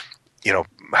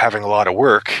having a lot of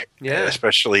work, Yeah.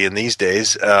 especially in these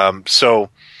days. So,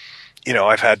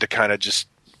 I've had to kind of just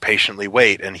patiently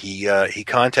wait. And he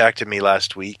contacted me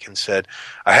last week and said,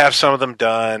 I have some of them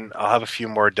done. I'll have a few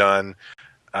more done.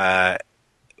 I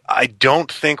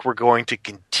don't think we're going to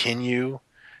continue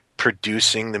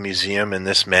producing the museum in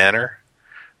this manner.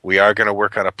 We are going to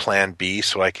work on a plan B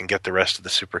so I can get the rest of the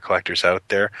super collectors out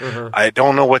there. I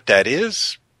don't know what that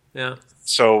is. Yeah.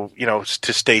 So,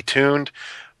 to stay tuned.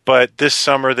 But this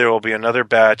summer there will be another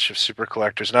batch of super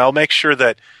collectors. And I'll make sure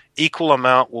that equal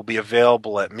amount will be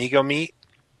available at Mego Meet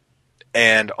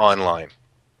and online.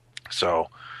 So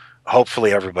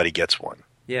hopefully everybody gets one.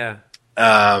 Yeah.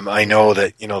 I know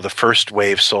that, the first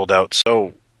wave sold out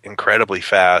so incredibly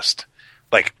fast,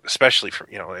 like especially for,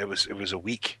 it was a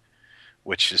week,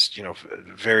 which is,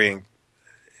 very,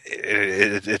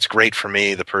 it's great for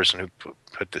me, the person who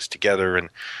put this together, and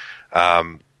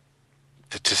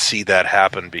to see that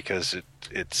happen, because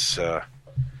it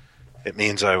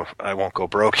means I won't go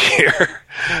broke here.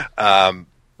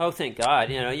 Oh, thank God!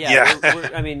 Yeah.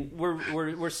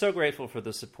 We're so grateful for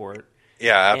the support.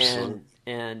 Yeah, absolutely.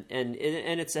 And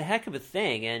it's a heck of a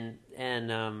thing,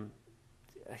 and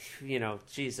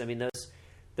geez, I mean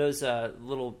those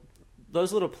little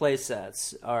play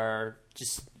sets are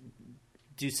just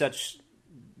do such.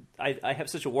 I have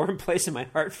such a warm place in my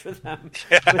heart for them.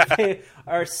 But they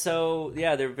are so,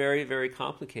 they're very, very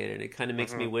complicated. It kind of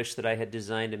makes me wish that I had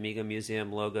designed a Mego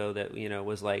Museum logo that,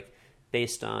 was like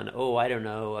based on, I don't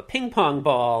know, a ping pong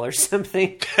ball or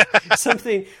something,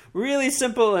 something really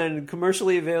simple and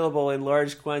commercially available in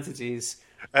large quantities.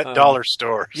 At dollar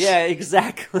stores. Yeah,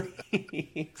 exactly.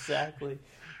 Exactly.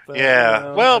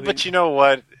 But, but you know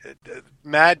what?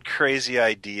 Mad, crazy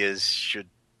ideas should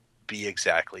be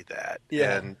exactly that.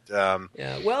 Yeah. And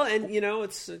well, and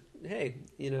it's hey,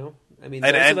 those and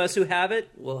of us who have it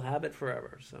will have it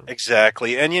forever. So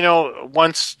exactly. And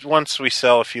once we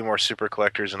sell a few more super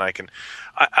collectors, and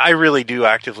I really do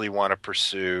actively want to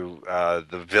pursue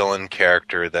the villain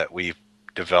character that we've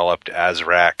developed,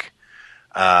 Azrak,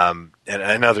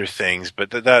 and other things,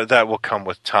 but that will come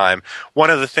with time. One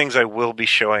of the things I will be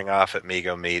showing off at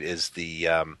Mego Meet is this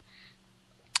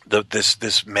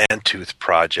Mantooth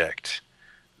project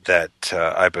that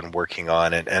I've been working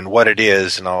on, and what it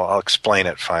is, and I'll explain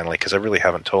it finally, because I really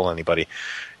haven't told anybody,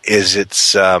 is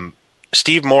it's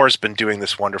Steve Moore's been doing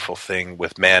this wonderful thing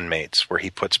with Man-Mates, where he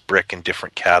puts brick in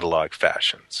different catalog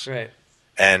fashions. right.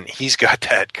 And he's got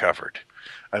that covered.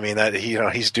 I mean, that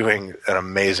he's doing an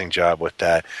amazing job with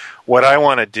that. What I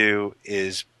want to do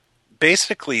is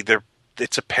basically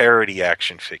it's a parody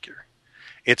action figure.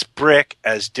 It's brick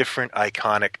as different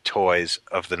iconic toys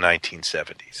of the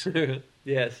 1970s.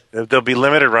 Yes. They'll be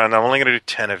limited run. I'm only going to do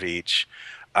 10 of each.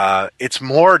 It's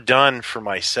more done for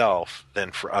myself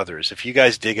than for others. If you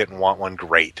guys dig it and want one,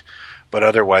 great. But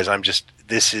otherwise,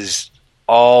 this is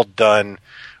all done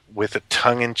with a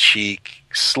tongue-in-cheek,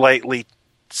 slightly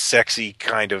sexy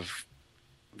kind of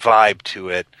vibe to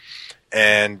it.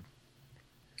 And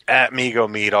at Mego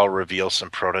Meet, I'll reveal some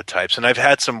prototypes. And I've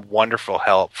had some wonderful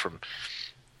help from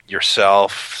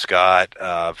yourself, Scott,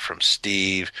 from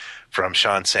Steve, from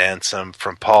Sean Sansom,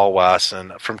 from Paul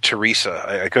Wasson, from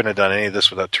Teresa. I couldn't have done any of this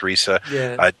without Teresa.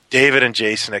 Yeah. David and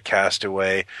Jason at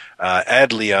Castaway,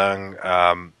 Ed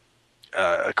Leung,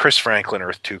 Chris Franklin,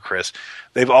 Earth 2 Chris.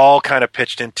 They've all kind of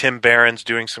pitched in. Tim Barron's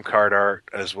doing some card art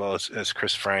as well as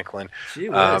Chris Franklin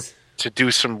to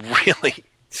do some really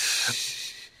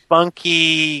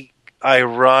funky,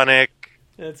 ironic,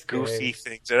 goofy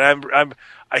things. And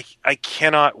I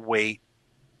cannot wait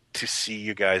to see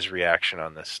you guys' reaction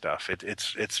on this stuff.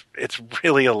 It's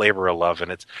really a labor of love,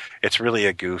 and it's really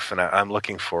a goof, and I'm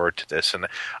looking forward to this, and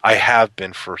I have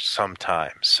been for some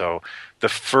time. So the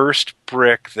first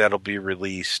brick that'll be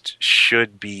released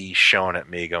should be shown at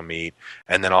Mego Meet,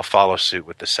 and then I'll follow suit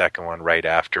with the second one right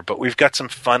after. But we've got some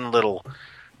fun little.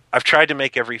 I've tried to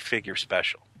make every figure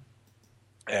special.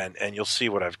 And you'll see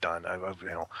what I've done.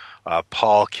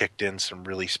 Paul kicked in some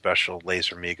really special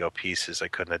Laser Mego pieces. I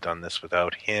couldn't have done this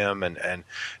without him. And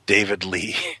David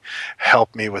Lee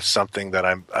helped me with something that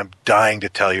I'm dying to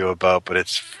tell you about, but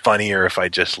it's funnier if I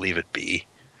just leave it be.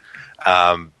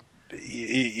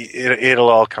 It'll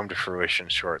all come to fruition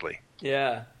shortly.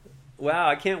 Yeah. Wow,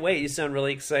 I can't wait. You sound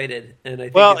really excited, and I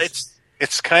think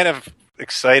it's kind of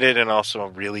excited and also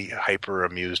really hyper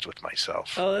amused with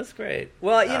myself. Oh, that's great.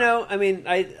 Well,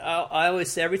 I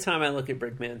always say every time I look at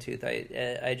Brick Mantooth,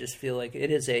 I just feel like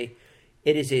it is a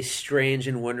strange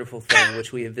and wonderful thing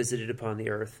which we have visited upon the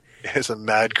earth. It's a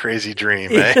mad, crazy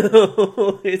dream, eh?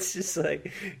 It's just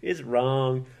like, it's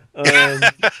wrong.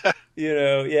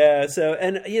 Yeah. So,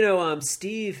 and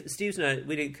Steve's not.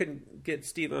 Couldn't get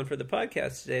Steve on for the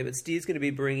podcast today, but Steve's going to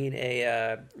be bringing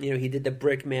he did the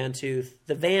brick Mantooth,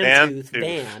 the Van Tooth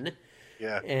van.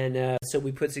 Yeah. And so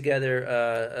we put together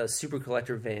a super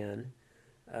collector van.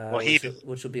 Which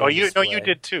will be. Oh, you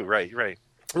did too, right?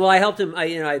 Well, I helped him.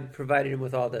 I provided him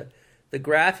with all the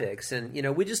graphics, and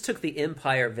we just took the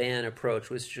Empire van approach,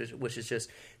 which is just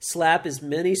slap as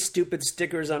many stupid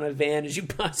stickers on a van as you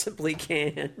possibly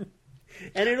can,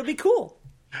 and it'll be cool.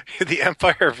 The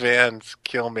Empire vans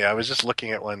kill me. I was just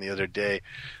looking at one the other day,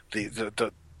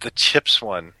 the Chips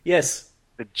one. Yes.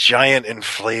 The giant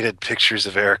inflated pictures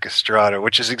of Eric Estrada,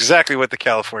 which is exactly what the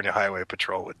California Highway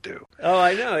Patrol would do. Oh,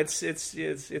 I know. It's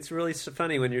really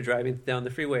funny when you're driving down the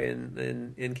freeway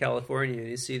in California and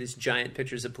you see these giant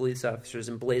pictures of police officers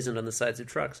emblazoned on the sides of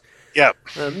trucks. Yep.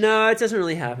 No, it doesn't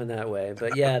really happen that way.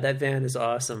 But yeah, that van is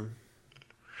awesome.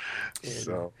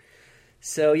 And,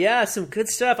 so yeah, some good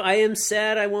stuff. I am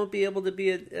sad I won't be able to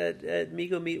be at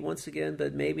Mego Meet once again,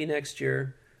 but maybe next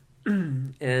year.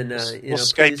 And we'll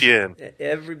Skype you in.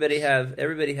 Everybody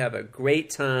have a great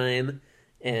time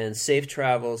and safe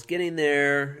travels getting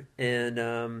there. And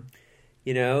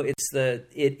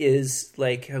it is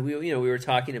like we were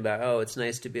talking about. Oh, it's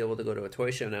nice to be able to go to a toy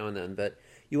show now and then, but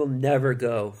you will never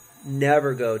go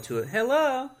to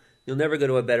a You'll never go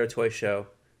to a better toy show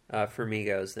for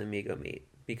Migos than Mego Meet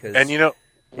because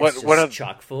it's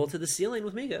chock full to the ceiling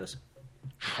with Migos.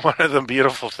 One of the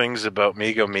beautiful things about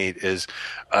Mego Meet is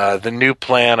the new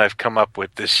plan I've come up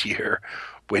with this year,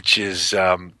 which is,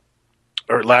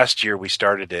 or last year we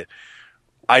started it.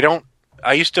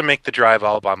 I used to make the drive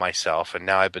all by myself, and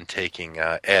now I've been taking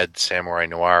Ed, Samurai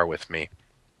Noir, with me.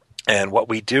 And what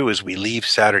we do is we leave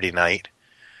Saturday night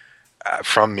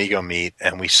from Mego Meet,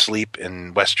 and we sleep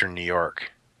in Western New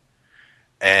York.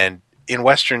 And in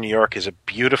Western New York is a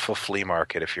beautiful flea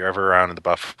market. If you're ever around in the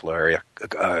Buffalo area,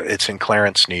 it's in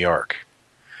Clarence, New York,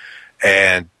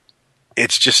 and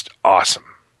it's just awesome.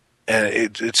 And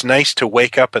it's nice to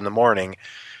wake up in the morning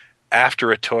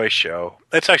after a toy show.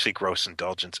 It's actually gross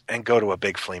indulgence, and go to a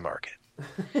big flea market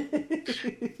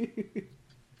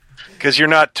because you're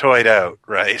not toyed out,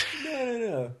 right?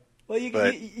 No. Well,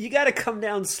 you got to come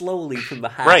down slowly from the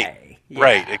high. Right. Yeah,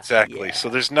 right. Exactly. Yeah. So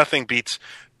there's nothing beats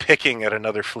picking at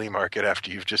another flea market after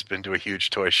you've just been to a huge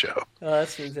toy show. Oh,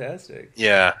 that's fantastic.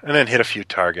 Yeah, and then hit a few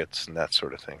Targets and that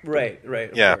sort of thing. Right,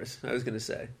 of course. I was going to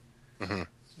say. Mm-hmm.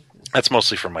 That's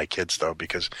mostly for my kids, though,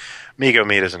 because Mego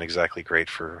Meet isn't exactly great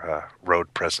for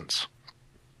road presence.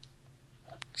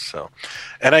 So,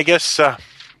 and I guess,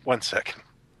 1 second.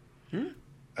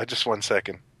 Just 1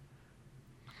 second.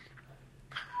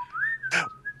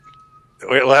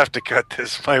 We'll have to cut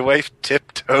this. My wife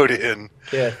tiptoed in.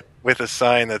 Yeah. With a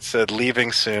sign that said,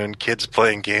 "Leaving soon, kids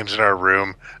playing games in our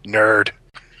room, nerd."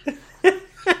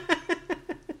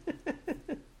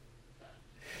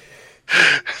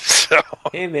 So,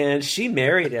 hey man, she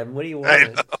married him. What do you want? I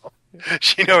know.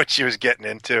 She knew what she was getting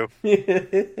into.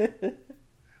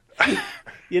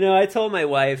 I told my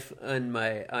wife on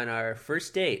our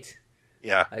first date.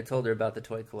 Yeah. I told her about the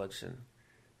toy collection.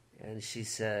 And she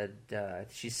said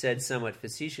somewhat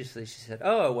facetiously, she said,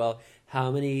 "Oh, well, how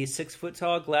many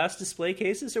 6-foot-tall glass display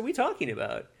cases are we talking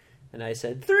about?" And I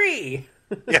said, 3.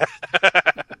 Yeah.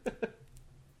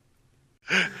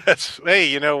 Hey,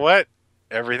 you know what?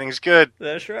 Everything's good.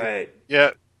 That's right.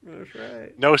 Yeah. That's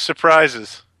right. No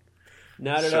surprises.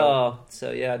 Not at all. So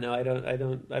yeah, no, I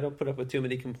don't put up with too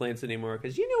many complaints anymore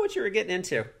because you know what you were getting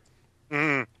into.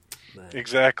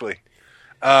 Exactly.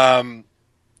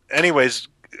 Anyways,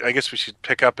 I guess we should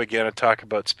pick up again and talk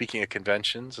about, speaking of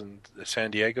conventions, and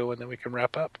San Diego, and then we can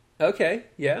wrap up. Okay,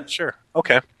 yeah. Sure.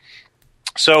 Okay.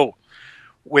 So,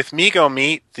 with Mego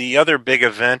Meet, the other big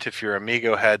event, if you're a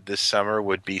Mego head this summer,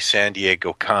 would be San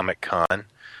Diego Comic-Con.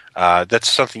 That's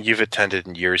something you've attended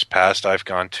in years past. I've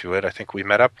gone to it. I think we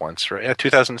met up once, right? Yeah,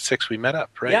 2006 we met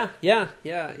up, right? Yeah,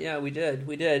 we did.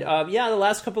 The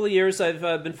last couple of years I've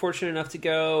been fortunate enough to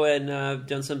go and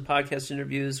done some podcast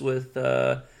interviews with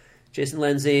Jason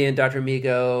Lindsay and Dr.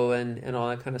 Mego and all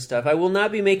that kind of stuff. I will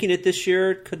not be making it this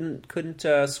year. Couldn't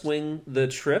swing the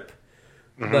trip.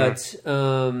 But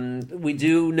we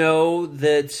do know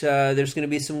that there's going to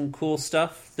be some cool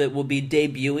stuff that will be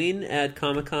debuting at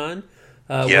Comic-Con.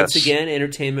 Yes. Once again,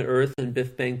 Entertainment Earth and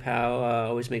Biff Bang Pow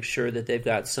always make sure that they've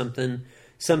got something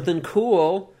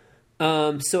cool.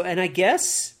 So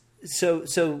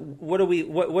what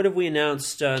have we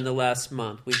announced in the last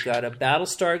month? We've got a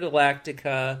Battlestar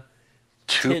Galactica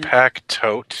 2-pack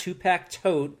tote. 2-pack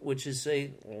tote, which is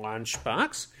a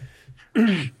lunchbox.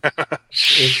 It's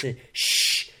a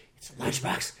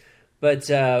lunchbox But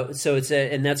so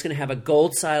and that's going to have a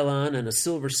gold Cylon and a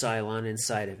silver Cylon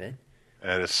inside of it.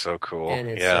 That is so cool. And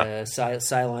it's a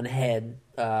Cylon head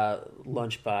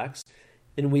lunchbox.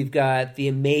 And we've got the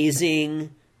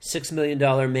amazing $6 Million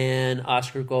Man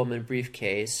Oscar Goldman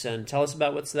briefcase. And tell us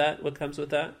about what comes with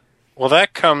that? Well,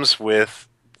 that comes with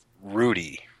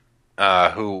Rudy,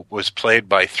 who was played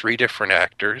by 3 different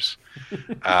actors.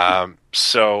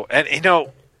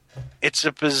 It's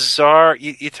a bizarre...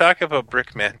 You talk about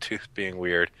Brick Mantooth being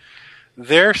weird.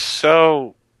 They're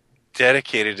so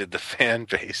dedicated to the fan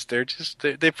base. They're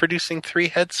producing 3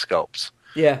 head sculpts.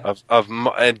 Yeah.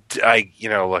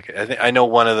 I know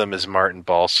one of them is Martin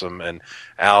Balsam and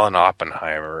Alan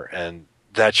Oppenheimer, and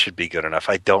that should be good enough.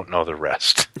 I don't know the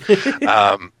rest.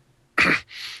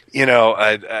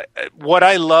 What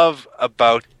I love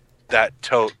about that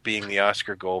tote being the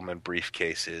Oscar Goldman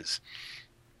briefcase is,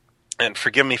 and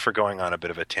forgive me for going on a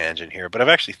bit of a tangent here, but I've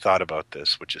actually thought about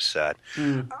this, which is sad.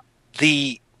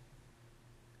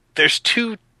 There's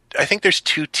two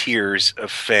tiers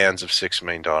of fans of $6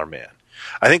 Million Man.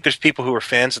 I think there's people who are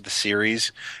fans of the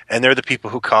series, and they're the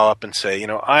people who call up and say,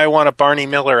 I want a Barney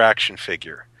Miller action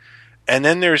figure. And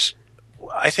then there's,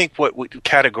 I think, what would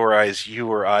categorize you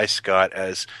or I, Scott,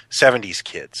 as 70s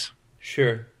kids.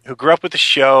 Sure. Who grew up with the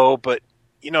show, but,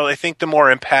 I think the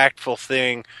more impactful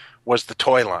thing was the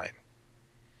toy line.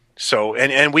 So,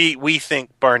 and we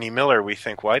think Barney Miller, we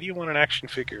think, why do you want an action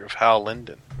figure of Hal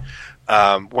Linden?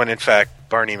 When in fact,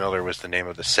 Barney Miller was the name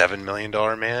of the $7 Million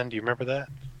Man. Do you remember that?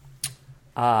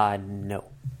 No.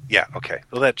 Yeah, okay.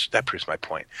 Well, that proves my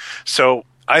point. So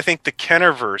I think the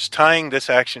Kennerverse, tying this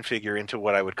action figure into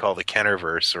what I would call the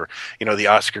Kennerverse, or, the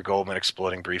Oscar Goldman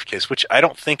exploding briefcase, which I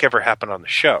don't think ever happened on the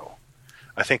show.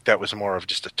 I think that was more of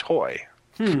just a toy.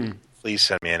 Please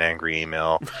send me an angry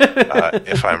email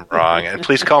if I'm wrong, and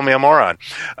please call me a moron.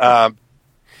 I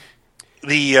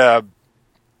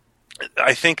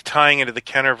think tying into the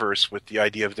Kennerverse with the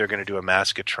idea of they're going to do a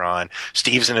Maskatron,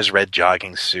 Steve's in his red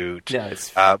jogging suit. Yeah,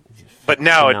 it's but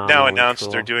now announced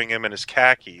cool. They're doing him in his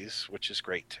khakis, which is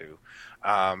great too.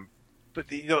 But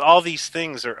all these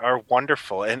things are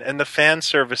wonderful, and the fan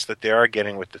service that they are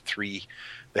getting with the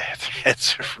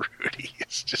heads of Rudy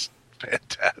is just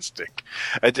fantastic.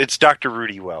 It's Dr.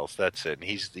 Rudy Wells, that's it. And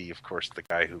he's of course the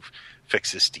guy who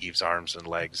fixes Steve's arms and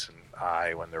legs and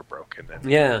eye when they're broken. And,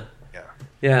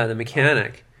 yeah, the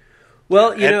mechanic.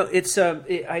 Well, it's.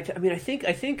 I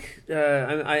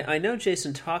know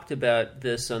Jason talked about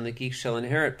this on the Geek Shall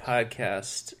Inherit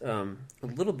podcast a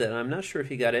little bit. I'm not sure if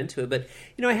he got into it, but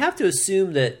I have to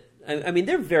assume that. I mean,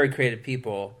 they're very creative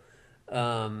people,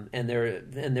 and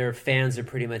they're fans of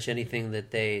pretty much anything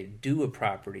that they do a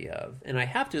property of. And I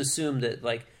have to assume that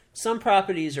some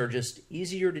properties are just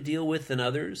easier to deal with than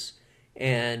others.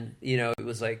 And it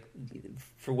was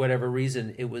for whatever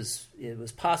reason, it was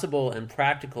possible and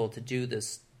practical to do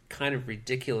this kind of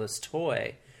ridiculous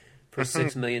toy for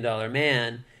 $6 Million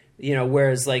Man.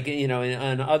 Whereas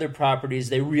on other properties,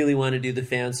 they really want to do the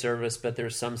fan service, but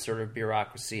there's some sort of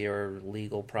bureaucracy or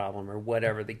legal problem or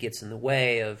whatever that gets in the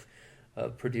way of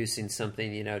producing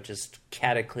something just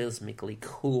cataclysmically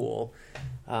cool,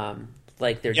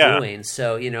 like they're doing.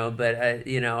 So but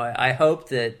I hope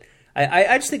that.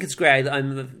 I just think it's great.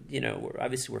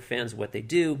 Obviously we're fans of what they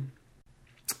do,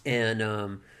 and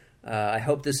I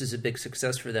hope this is a big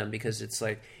success for them because it's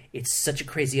such a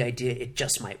crazy idea. It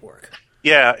just might work.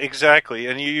 Yeah, exactly.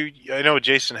 And I know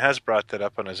Jason has brought that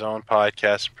up on his own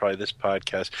podcast and probably this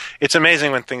podcast. It's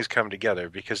amazing when things come together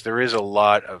because there is a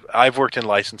lot of. I've worked in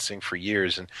licensing for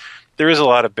years, and there is a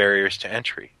lot of barriers to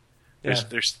entry.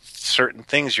 There's certain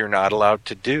things you're not allowed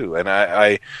to do, and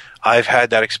I've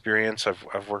had that experience.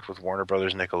 I've worked with Warner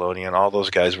Brothers, Nickelodeon, all those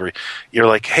guys where you're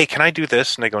like, hey, can I do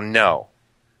this? And they go, no,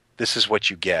 this is what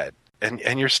you get,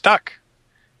 and you're stuck.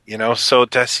 So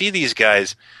to see these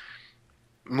guys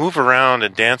move around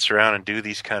and dance around and do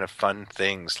these kind of fun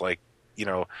things, like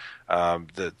the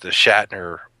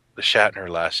Shatner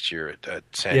last year at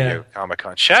San Diego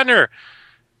Comic-Con. Shatner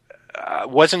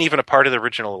wasn't even a part of the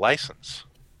original license.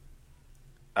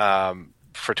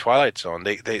 For Twilight Zone,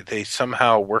 they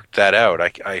somehow worked that out.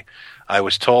 I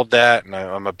was told that, and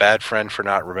I'm a bad friend for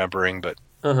not remembering, but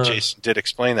Jason did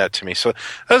explain that to me. So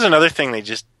that was another thing they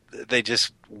just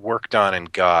worked on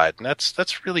and got, and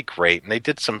that's really great. And they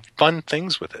did some fun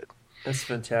things with it. That's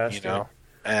fantastic.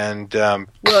 And and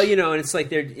it's like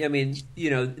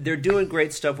they're doing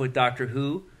great stuff with Doctor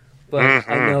Who, but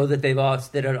I know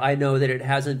that I know that it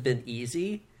hasn't been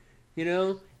easy.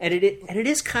 And it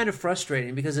is kind of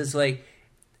frustrating because it's like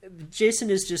Jason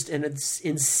is just an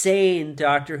insane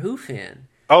Doctor Who fan.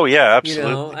 Oh yeah,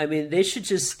 absolutely. I mean, they should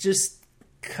just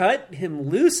cut him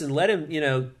loose and let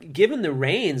him, give him the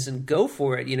reins and go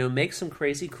for it. Make some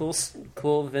crazy,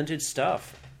 cool vintage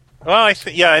stuff. Well,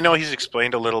 I know he's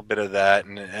explained a little bit of that,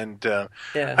 and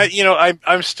Yeah.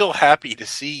 I'm still happy to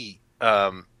see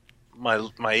my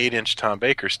 8-inch Tom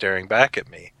Baker staring back at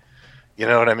me. You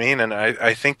know what I mean? And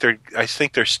I think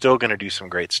they're still going to do some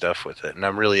great stuff with it, and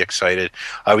I'm really excited.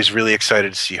 I was really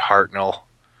excited to see Hartnell.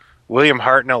 William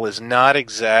Hartnell is not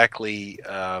exactly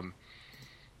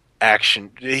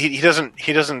action. He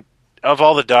doesn't. Of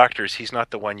all the Doctors, he's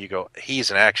not the one you go, he's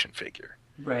an action figure.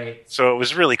 Right. So it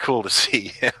was really cool to see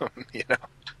him.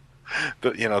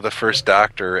 The first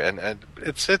Doctor, and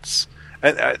it's the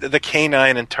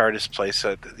K9 and TARDIS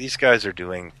playset. These guys are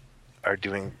doing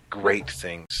great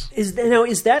things. Is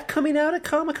that coming out at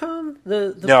Comic-Con?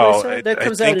 The No, playset? That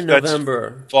comes I out think in that's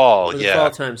November. fall, Or the yeah.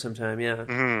 fall time sometime. Yeah.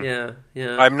 Mhm.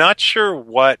 Yeah. I'm not sure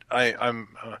what I'm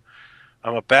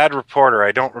a bad reporter.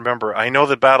 I don't remember. I know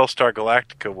the Battlestar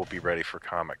Galactica will be ready for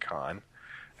Comic-Con,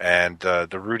 and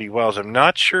the Rudy Wells. I'm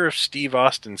not sure if Steve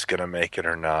Austin's going to make it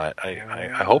or not. I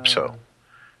hope so.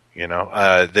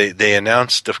 They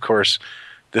announced, of course,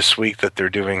 this week that they're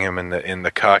doing him in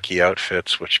the cocky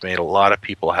outfits, which made a lot of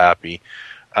people happy.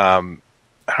 I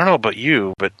don't know about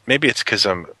you, but maybe it's because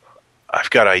I've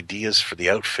got ideas for the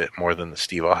outfit more than the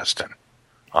Steve Austin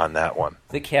on that one.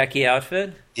 The khaki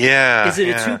outfit? Yeah. Is it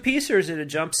a two-piece or is it a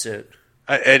jumpsuit?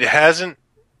 It hasn't.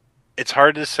 It's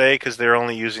hard to say because they're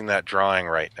only using that drawing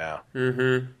right now.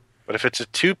 Mm-hmm. But if it's a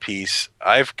two-piece,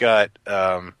 I've got.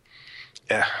 Okay,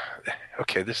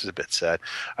 this is a bit sad.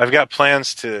 I've got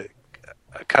plans to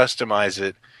customize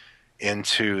it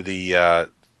into the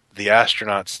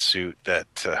astronaut suit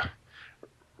that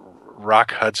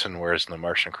Rock Hudson wears in the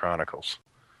Martian Chronicles.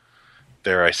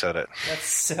 There, I said it. That's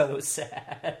so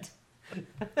sad.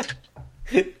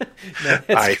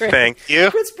 I thank you.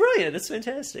 It's brilliant. It's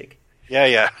fantastic.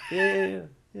 Yeah. Yeah.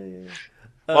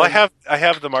 Well, I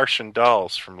have the Martian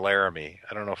dolls from Laramie.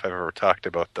 I don't know if I've ever talked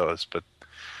about those, but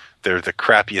they're the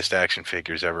crappiest action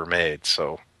figures ever made.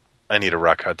 So I need a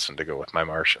Rock Hudson to go with my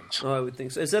Martians. Oh, I would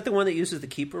think so. Is that the one that uses the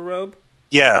keeper robe?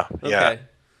 Yeah. Okay.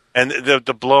 And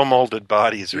the blow molded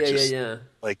bodies are just Yeah.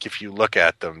 like if you look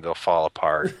at them, they'll fall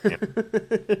apart.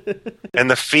 And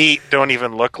the feet don't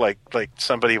even look like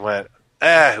somebody went,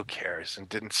 who cares, and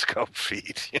didn't sculpt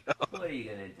feet. What are you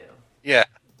gonna do? Yeah.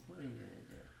 What are you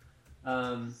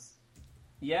gonna do?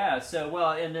 Yeah. So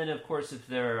and then of course if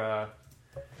they're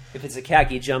if it's a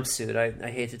khaki jumpsuit, I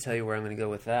hate to tell you where I'm going to go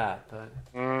with that, but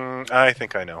I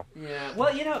think I know. yeah.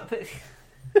 Well, but,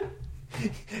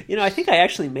 I think I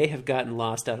actually may have gotten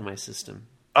lost out of my system.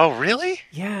 Oh, really?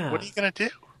 Yeah. What are you gonna do?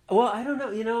 Well, I don't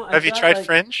know. Have you tried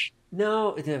Fringe?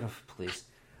 No, please.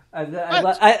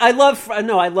 I love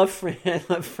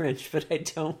French, but I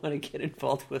don't want to get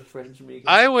involved with French Amiga.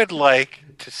 I would like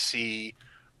to see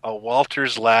a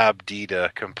Walters Lab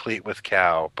Dita complete with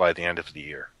cow by the end of the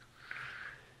year.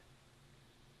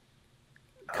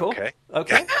 Cool.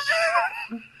 Okay.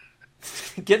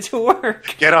 Get to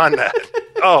work. Get on that.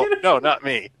 Oh, no, not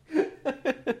me.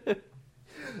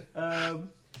 Well,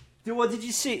 did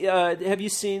you see? Have you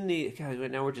seen the? God,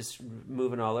 now we're just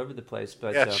moving all over the place.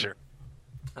 But Yeah, sure.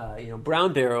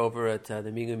 Brown Bear over at the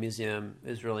Amiga Museum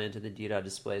is really into the DDOT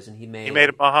displays, and he made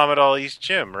a Muhammad Ali's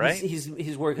gym, right?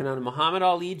 He's working on a Muhammad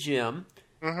Ali gym,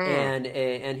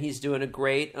 and he's doing a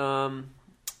great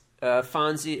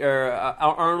Fonzie or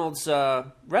Arnold's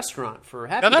restaurant for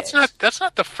Happy Days. That's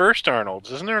not the first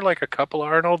Arnold's. Isn't there like a couple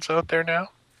Arnold's out there now?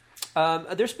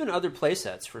 There's been other play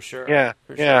sets for sure. Yeah,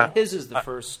 for yeah. Sure. His is the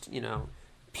first,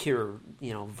 pure,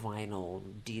 vinyl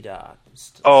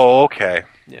DDOT. Oh, okay.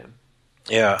 Yeah.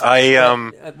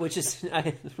 Yeah, which is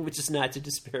not to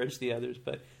disparage the others,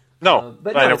 but no,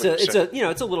 but no,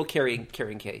 it's a little carrying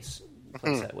case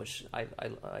playset, which I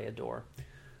adore.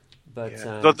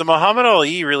 But the Muhammad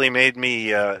Ali really made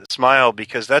me smile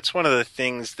because that's one of the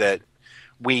things that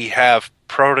we have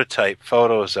prototype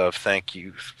photos of. Thank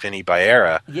you, Vinny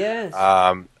Baera. Yes.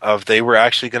 Of they were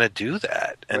actually going to do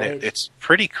that, and right. it's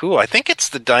pretty cool. I think it's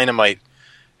the Dynamite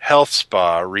Health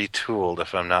Spa retooled,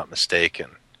 if I'm not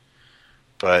mistaken.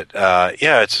 But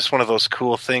it's just one of those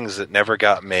cool things that never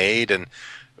got made, and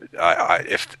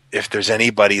if there's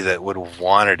anybody that would have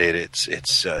wanted it,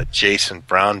 it's Jason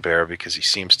Brown Bear, because he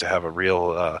seems to have a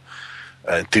real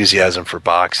enthusiasm for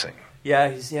boxing. Yeah,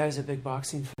 he's a big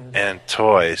boxing fan. And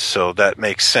toys, so that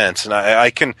makes sense, and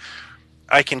I can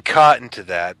cotton to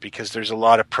that because there's a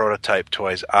lot of prototype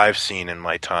toys I've seen in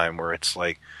my time where it's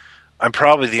like I'm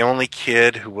probably the only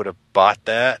kid who would have bought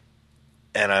that.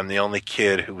 And I'm the only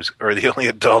kid or the only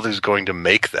adult who's going to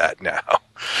make that now,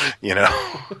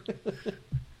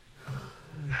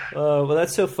 Well,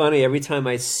 that's so funny. Every time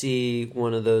I see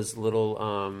one of those little,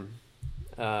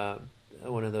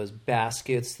 one of those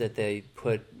baskets that they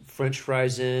put French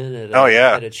fries in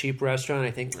at a cheap restaurant,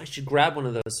 I think I should grab one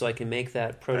of those so I can make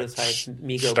that prototype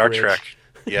Mego Star bridge. Trek.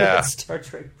 Yeah. Star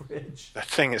Trek bridge. That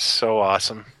thing is so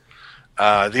awesome.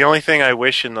 The only thing I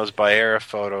wish in those Baera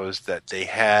photos that they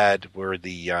had were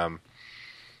the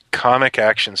comic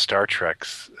action Star Trek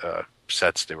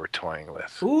sets they were toying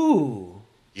with. Ooh.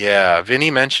 Yeah,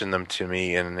 Vinny mentioned them to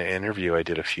me in an interview I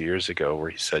did a few years ago where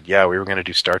he said, yeah, we were going to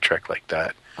do Star Trek like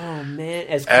that. Oh, man.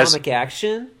 As comic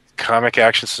action? Comic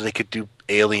action so they could do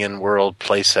Alien World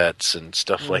playsets and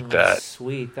stuff like that.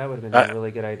 Sweet. That would have been a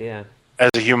really good idea. As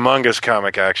a humongous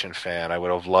comic action fan, I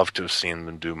would have loved to have seen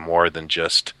them do more than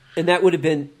just... And that would have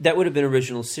been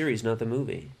original series, not the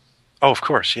movie. Oh, of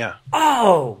course, yeah.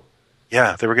 Oh!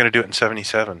 Yeah, they were going to do it in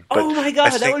 1977. Oh my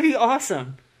god, that would be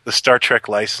awesome. The Star Trek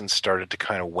license started to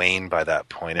kind of wane by that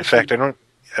point. In fact, I don't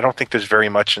think there's very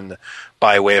much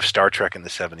by way of Star Trek in the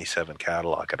 1977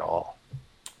 catalog at all.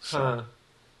 So,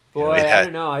 Boy, I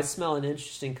don't know. I smell an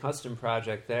interesting custom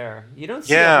project there. You don't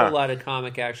see a whole lot of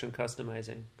comic action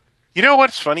customizing. You know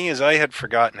what's funny is I had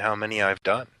forgotten how many I've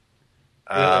done.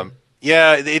 Really?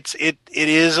 Yeah, it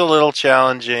is a little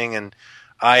challenging, and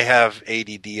I have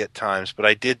ADD at times. But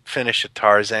I did finish a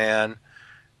Tarzan,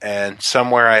 and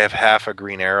somewhere I have half a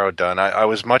Green Arrow done. I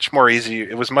was much more easy.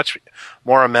 It was much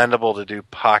more amenable to do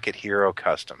Pocket Hero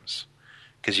customs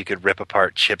because you could rip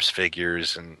apart Chips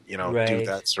figures and do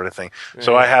that sort of thing. Right.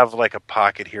 So I have like a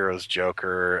Pocket Heroes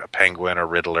Joker, a Penguin, a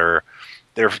Riddler.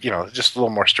 They're just a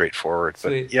little more straightforward.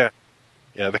 Sweet. But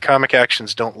yeah, the comic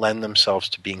actions don't lend themselves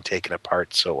to being taken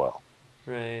apart so well.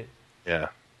 Right. Yeah.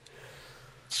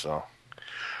 So,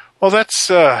 well, that's...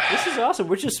 this is awesome.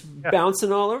 We're just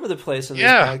bouncing all over the place on this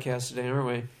podcast today, aren't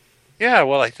we? Yeah,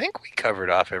 well, I think we covered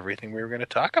off everything we were going to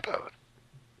talk about.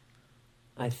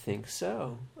 I think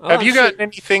so. Have you got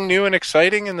anything new and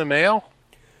exciting in the mail?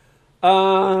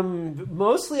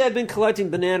 Mostly I've been collecting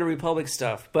Banana Republic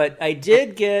stuff, but I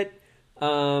did get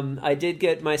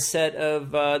my set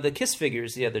of the Kiss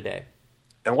figures the other day.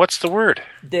 And what's the word?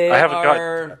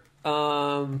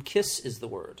 Kiss is the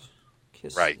word.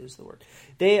 Kiss is the word.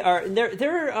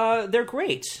 They're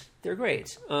great. They're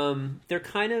great. They're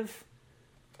kind of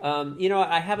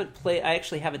I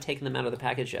actually haven't taken them out of the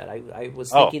package yet. I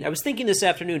was thinking this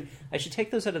afternoon I should take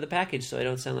those out of the package so I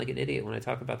don't sound like an idiot when I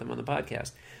talk about them on the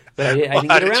podcast. But I didn't get around to it.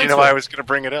 How did you know I was going to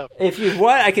bring it up? If you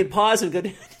want, I can pause and go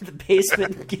down to the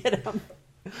basement and get them.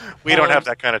 We don't have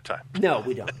that kind of time. No,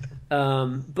 we don't.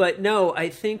 But no, I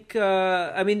think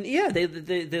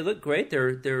they look great.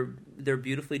 They're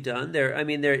beautifully done.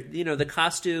 The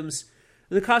costumes.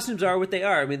 The costumes are what they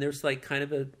are. I mean, there's like kind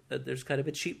of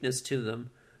a cheapness to them,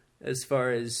 as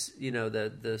far as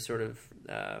the sort of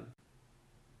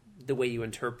the way you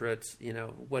interpret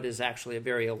what is actually a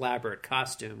very elaborate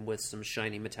costume with some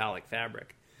shiny metallic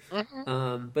fabric.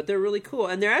 Mm-hmm. But they're really cool,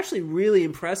 and they're actually really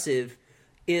impressive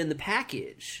in the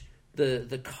package.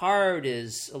 The card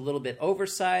is a little bit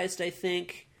oversized, I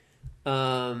think.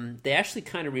 They actually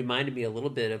kind of reminded me a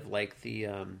little bit of like the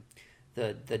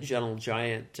Gentle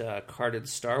Giant carded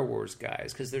Star Wars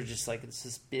guys, because they're just like it's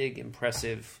this big,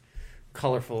 impressive,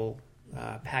 colorful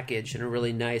package and a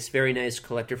really nice, very nice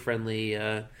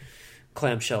collector-friendly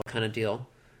clamshell kind of deal.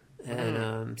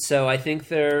 And so I think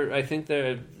they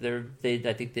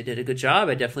did a good job.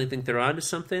 I definitely think they're onto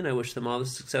something. I wish them all the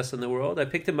success in the world. I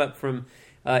picked them up from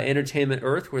Entertainment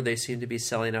Earth, where they seem to be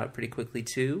selling out pretty quickly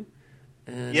too.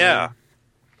 And,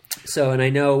 and I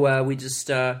know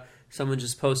someone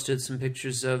just posted some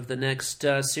pictures of the next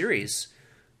series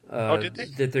did they?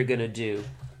 that they're going to do.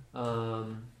 Off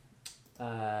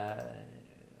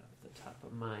the top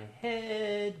of my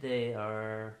head, they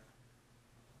are...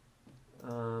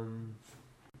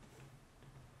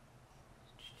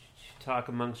 talk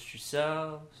amongst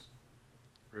yourselves.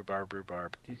 Rhubarb.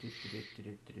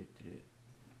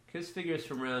 Kiss figures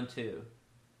from round 2.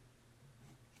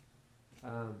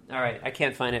 All right, I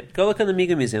can't find it. Go look on the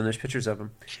Mega Museum. There's pictures of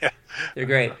them. Yeah, they're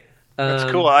great.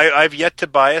 That's cool. I've yet to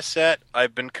buy a set.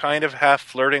 I've been kind of half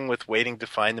flirting with waiting to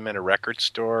find them in a record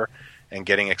store and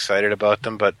getting excited about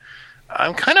them, but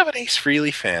I'm kind of an Ace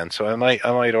Frehley fan, so I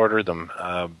might order them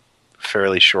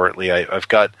fairly shortly. I've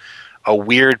got a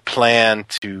weird plan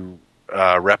to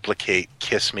replicate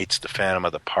Kiss Meets the Phantom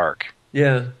of the Park.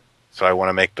 Yeah. So I want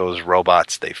to make those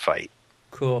robots they fight.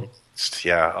 Cool.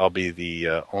 Yeah, I'll be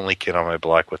the only kid on my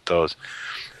block with those.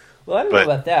 Well, I don't know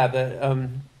about that, but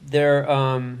they're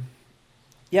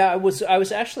I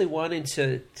was actually wanting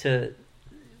to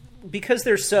because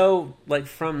they're so like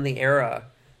from the era.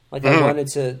 Like I wanted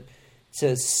to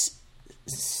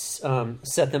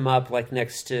set them up like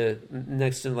next to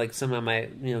like some of my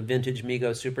vintage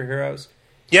Mego superheroes.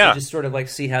 Yeah, and just sort of like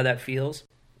see how that feels.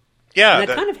 Yeah,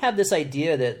 and I kind of have this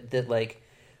idea that like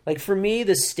for me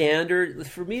the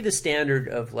standard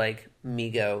of like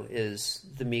Mego is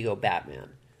the Mego Batman.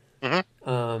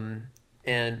 Mm-hmm.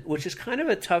 And which is kind of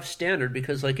a tough standard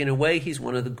because like in a way he's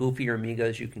one of the goofier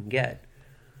Megos you can get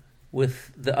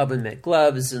with the oven mitt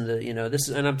gloves and the this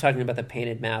is, and I'm talking about the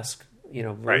painted mask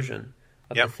version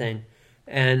of the thing.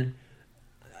 And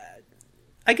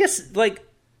I guess like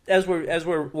as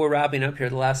we're wrapping up here,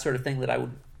 the last sort of thing that I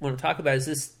would want to talk about is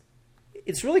this.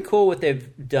 It's really cool what they've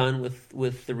done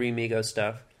with the Re-Mego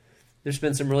stuff. There's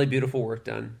been some really beautiful work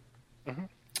done. Mm-hmm.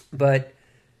 But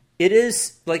it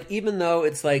is like, even though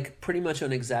it's like pretty much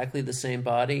on exactly the same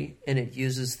body and it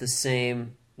uses the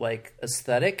same like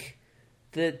aesthetic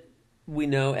that we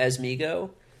know as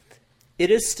Mego, it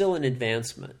is still an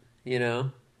advancement, Yeah.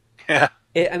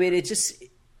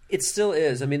 It still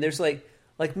is. I mean, there's like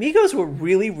Megos were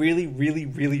really, really, really,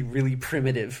 really, really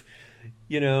primitive,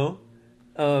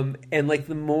 and like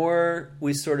the more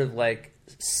we sort of like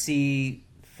see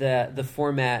the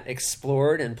format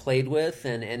explored and played with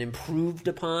and improved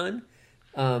upon,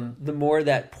 the more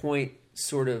that point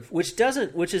sort of, which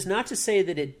is not to say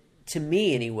that it, to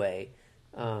me anyway,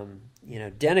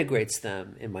 denigrates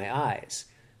them in my eyes.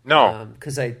 No,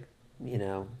 because I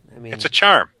mean, it's a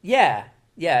charm. Yeah,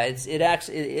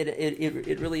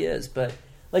 it really is. But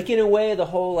like in a way, the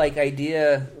whole like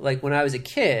idea, like when I was a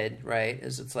kid, right,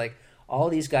 is it's like all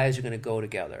these guys are going to go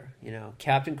together.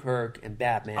 Captain Kirk and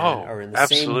Batman are in the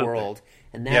absolutely. same world,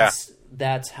 and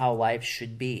that's how life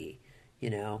should be.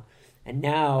 And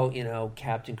now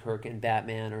Captain Kirk and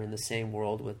Batman are in the same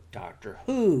world with Doctor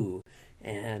Who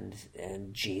and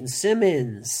Gene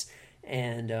Simmons.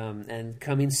 And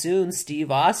coming soon,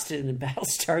 Steve Austin and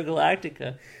Battlestar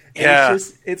Galactica. And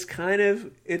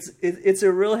it's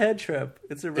a real head trip.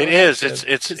 It's a real head trip.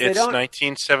 It's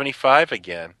 1975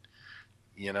 again.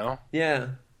 Yeah.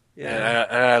 And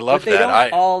I love but that. They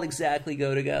don't all exactly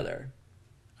go together.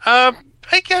 I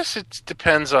guess it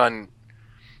depends on.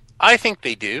 I think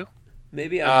they do.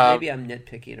 Maybe I'm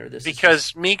nitpicking, or this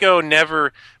because Mego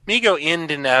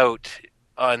in and out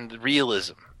on the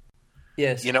realism.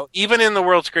 Yes. Even in the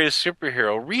world's greatest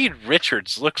superhero, Reed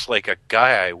Richards looks like a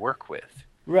guy I work with.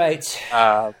 Right.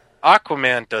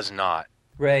 Aquaman does not.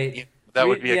 Right. That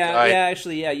would be a guy. Yeah,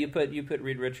 actually, you put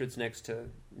Reed Richards next to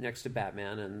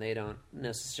Batman, and they don't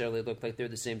necessarily look like they're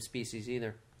the same species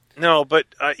either. No, but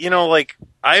like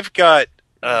I've got,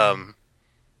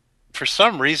 for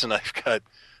some reason, I've got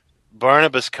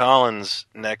Barnabas Collins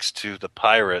next to the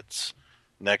Pirates,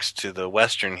 next to the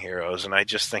Western heroes, and I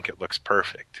just think it looks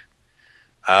perfect.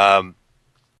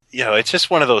 It's just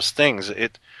one of those things.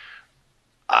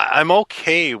 I'm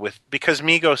okay with, because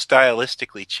Mego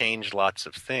stylistically changed lots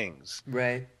of things.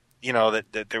 Right.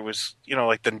 That there was,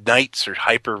 like the knights are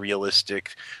hyper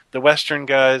realistic. The Western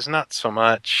guys, not so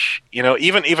much.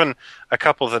 Even a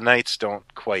couple of the knights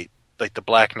don't quite, like the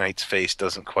Black Knight's face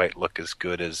doesn't quite look as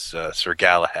good as Sir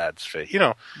Galahad's face.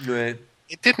 Right.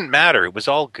 It didn't matter. It was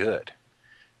all good.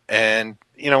 And,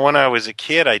 when I was a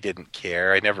kid, I didn't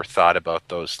care. I never thought about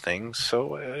those things.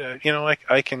 So, I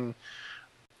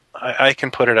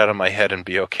can put it out of my head and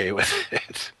be okay with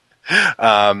it.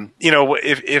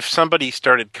 If somebody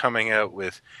started coming out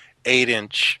with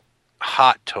 8-inch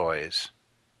Hot Toys,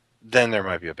 then there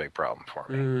might be a big problem for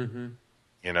me. Mm-hmm.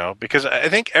 Because I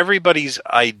think everybody's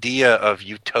idea of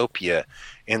utopia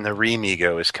in the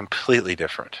Re-Mego is completely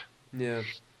different. Yeah.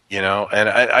 And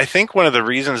I think one of the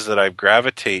reasons that I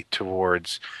gravitate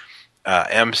towards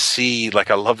MC,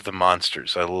 like I love the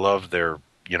monsters. I love their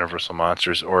Universal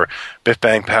Monsters, or Biff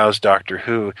Bang Pow's Doctor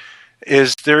Who,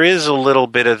 is there is a little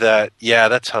bit of that,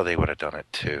 that's how they would have done it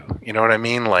too. You know what I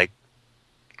mean? Like,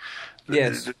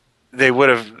 yes, there would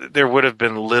have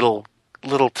been little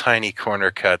tiny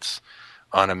corner cuts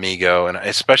on Amigo, and I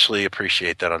especially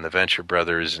appreciate that on the Venture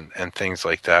Brothers and things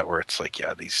like that, where it's like,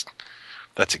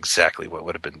 that's exactly what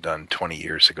would have been done 20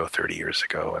 years ago, 30 years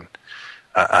ago, and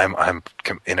I'm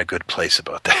in a good place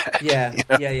about that. Yeah,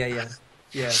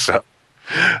 yeah. So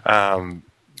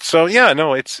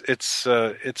no,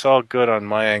 it's all good on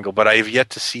my angle, but I've yet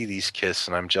to see these Kiss,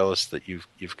 and I'm jealous that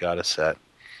you've got a set.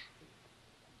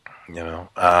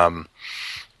 On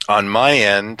my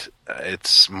end,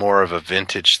 it's more of a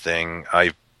vintage thing.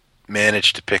 I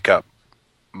managed to pick up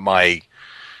my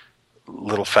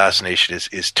little fascination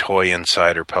is Toy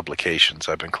Insider publications.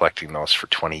 I've been collecting those for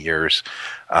 20 years,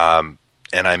 and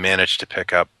I managed to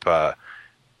pick up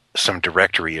some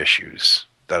directory issues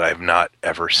that I've not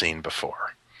ever seen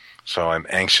before. So I'm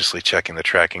anxiously checking the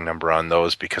tracking number on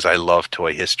those because I love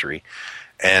toy history.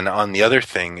 And on the other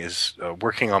thing is,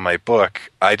 working on my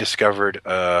book, I discovered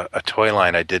a toy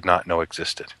line I did not know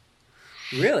existed.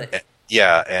 Really?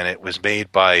 Yeah, and it was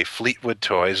made by Fleetwood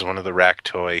Toys, one of the rack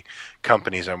toy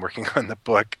companies I'm working on the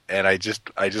book. And I just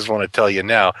want to tell you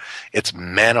now, it's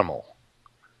Manimal.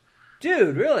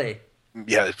 Dude, really?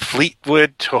 Yeah,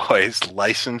 Fleetwood Toys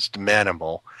licensed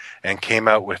Manimal and came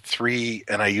out with 3,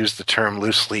 and I use the term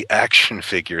loosely, action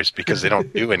figures because they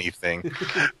don't do anything.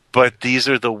 But these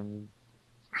are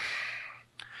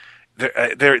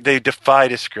they defy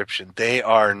description. They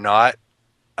are not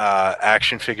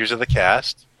action figures of the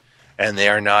cast, and they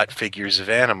are not figures of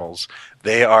animals.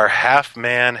 They are half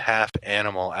man, half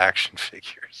animal action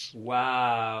figures.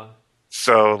 Wow.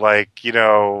 So, like,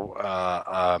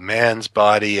 a man's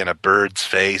body and a bird's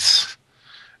face,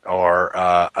 or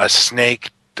a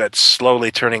snake that's slowly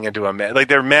turning into a man. Like,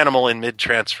 they're Manimal in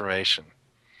mid-transformation.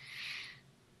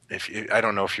 I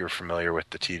don't know if you're familiar with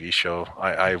the TV show.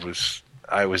 I was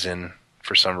in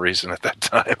for some reason at that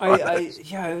time. I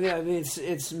mean,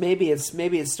 it's maybe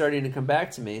it's starting to come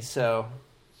back to me. So,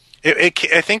 I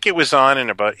think it was on in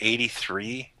about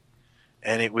 '83.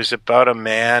 And it was about a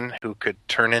man who could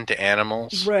turn into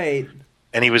animals. Right.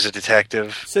 And he was a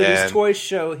detective. So these toys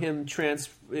show him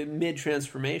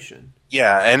mid-transformation.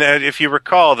 Yeah, and if you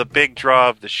recall, the big draw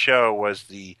of the show was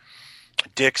the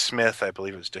Dick Smith, I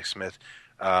believe it was Dick Smith,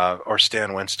 or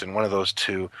Stan Winston, one of those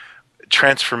two,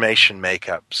 transformation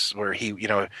makeups where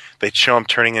they'd show him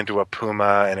turning into a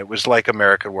puma, and it was like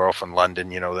American Werewolf in London,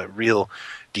 that real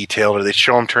detail, or they'd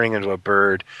show him turning into a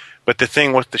bird. But the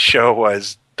thing with the show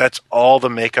was, that's all the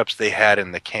makeups they had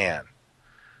in the can.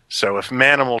 So if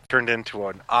Manimal turned into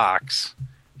an ox,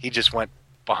 he just went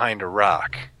behind a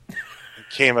rock. He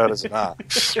came out as an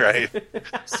ox, right?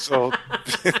 So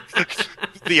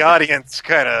the audience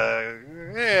kind of,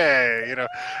 And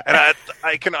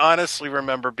I can honestly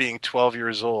remember being 12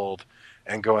 years old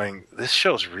and going, this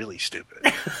show's really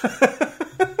stupid.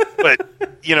 But,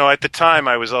 at the time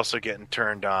I was also getting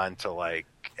turned on to, like,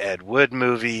 Ed Wood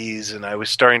movies, and I was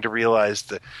starting to realize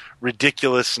the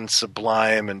ridiculous and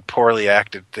sublime and poorly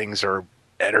acted things are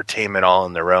entertainment all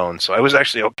on their own. So I was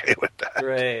actually okay with that.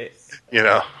 Right.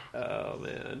 Oh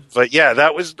man. But yeah,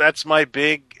 that's my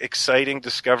big exciting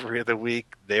discovery of the week.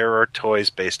 There are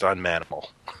toys based on Manimal.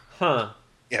 Huh.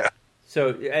 Yeah. So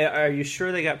are you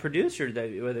sure they got produced, or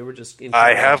they were just in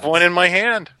I have one in my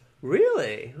hand.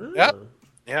 Really? Oh. Yeah.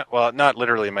 Yeah, well, not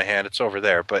literally in my hand. It's over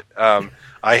there. But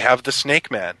I have the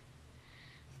Snake Man.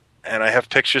 And I have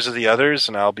pictures of the others,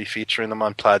 and I'll be featuring them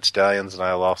on Plaid Stallions, and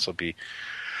I'll also be...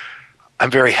 I'm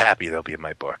very happy they'll be in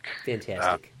my book.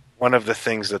 Fantastic. One of the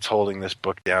things that's holding this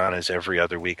book down is every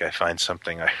other week I find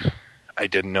something I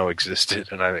didn't know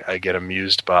existed, and I get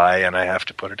amused by, and I have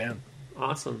to put it in.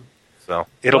 Awesome. So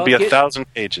it'll be 1,000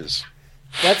 pages.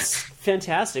 That's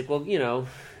fantastic. Well,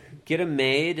 get them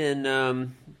made,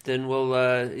 and... then we'll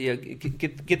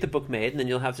get the book made, and then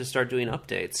you'll have to start doing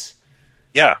updates.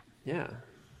 Yeah. Yeah.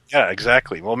 Yeah,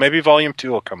 exactly. Well, maybe Volume 2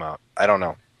 will come out. I don't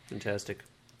know. Fantastic.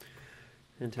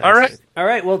 All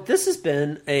right. Well, this has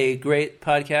been a great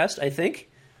podcast, I think.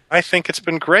 I think it's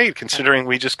been great, considering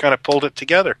we just kind of pulled it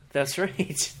together. That's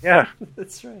right. Yeah.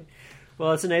 That's right.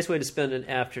 Well, it's a nice way to spend an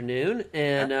afternoon,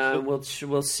 and we'll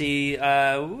see. We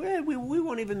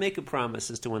won't even make a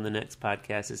promise as to when the next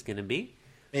podcast is going to be.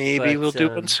 Maybe we'll do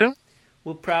one soon.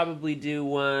 We'll probably do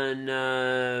one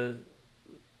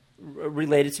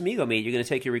related to Mego Meet. You're going to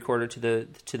take your recorder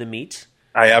to the meet.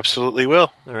 I absolutely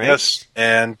will. All right. Yes,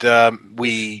 and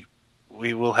we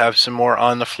will have some more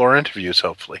on the floor interviews,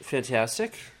 hopefully.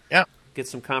 Fantastic. Yeah. Get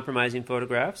some compromising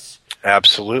photographs.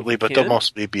 Absolutely, but they'll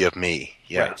mostly be of me.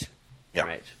 Yeah. Right. Yeah.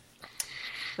 Right.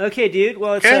 Okay, dude.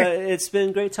 Well, it's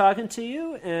been great talking to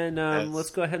you, and let's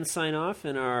go ahead and sign off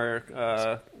in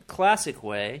our classic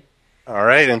way. All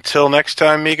right. Until next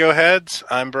time, Mego Heads,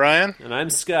 I'm Brian. And I'm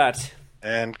Scott.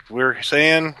 And we're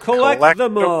saying... Collect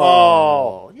them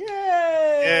all!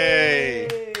 Yay!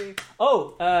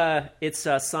 Oh, it's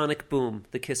Sonic Boom,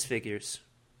 the Kiss figures.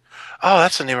 Oh,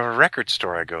 that's the name of a record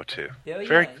store I go to.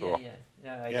 Very cool.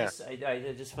 I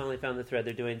just finally found the thread.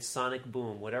 They're doing Sonic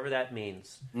Boom, whatever that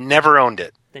means. Never owned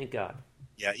it. Thank God.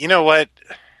 Yeah, you know what?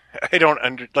 I don't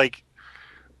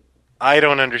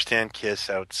understand Kiss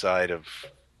outside of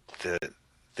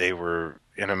they were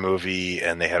in a movie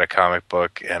and they had a comic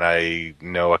book, and I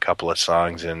know a couple of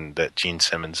songs and that Gene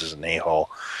Simmons is an a-hole.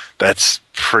 That's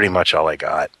pretty much all I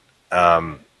got.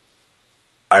 I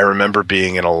remember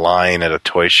being in a line at a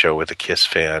toy show with a Kiss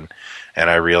fan, and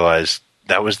I realized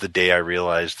that was the day I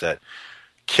realized that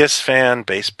Kiss fan,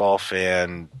 baseball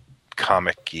fan,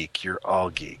 comic geek, you're all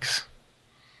geeks.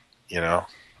 You know?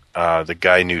 The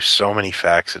guy knew so many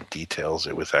facts and details,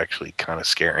 it was actually kind of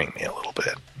scaring me a little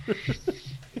bit.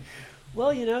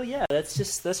 Well, yeah, that's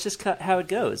just how it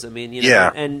goes. I mean,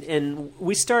 yeah. And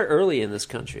we start early in this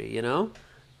country,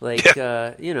 like,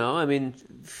 I mean,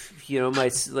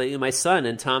 my son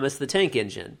and Thomas the Tank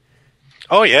Engine.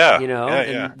 Oh yeah,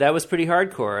 and that was pretty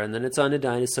hardcore. And then it's on to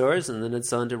dinosaurs, and then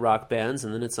it's on to rock bands,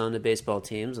 and then it's on to baseball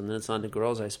teams, and then it's on to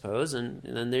girls, I suppose. And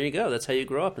then there you go. That's how you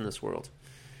grow up in this world.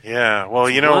 Yeah,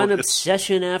 well, one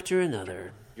obsession after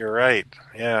another. You're right.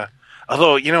 Yeah.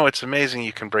 Although, it's amazing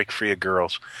you can break free of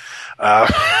girls. What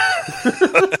was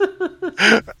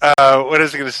I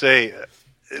going to say?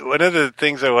 One of the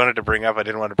things I wanted to bring up, I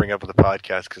didn't want to bring up with the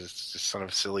podcast because it's just sort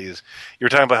of silly, is you were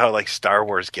talking about how, like, Star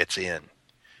Wars gets in,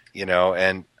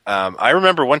 and I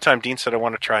remember one time Dean said, I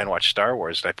want to try and watch Star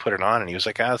Wars, and I put it on, and he was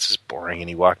like, this is boring, and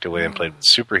he walked away and played with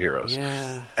superheroes.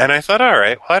 Yeah. And I thought, all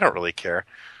right, well, I don't really care.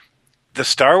 The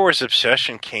Star Wars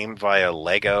obsession came via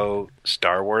Lego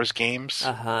Star Wars games.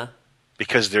 Uh-huh.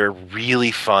 Because they're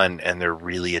really fun and they're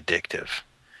really addictive.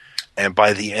 And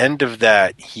by the end of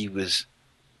that, he was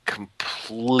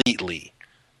completely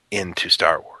into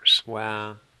Star Wars.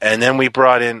 Wow. And then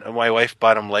my wife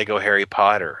bought him Lego Harry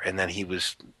Potter, and then he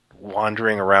was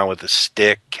wandering around with a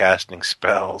stick casting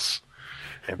spells,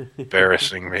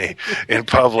 embarrassing me in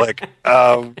public.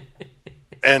 And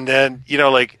then,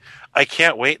 like, I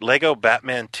can't wait. Lego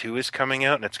Batman 2 is coming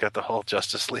out, and it's got the whole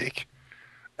Justice League.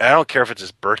 I don't care if it's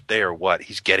his birthday or what.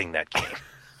 He's getting that game.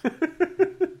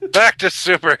 Back to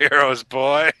superheroes,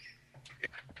 boy.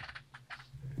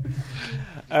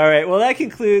 All right. Well, that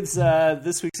concludes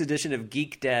this week's edition of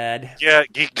Geek Dad. Yeah,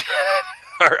 Geek Dad,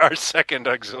 our second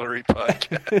auxiliary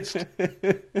podcast.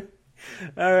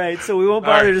 All right. So we won't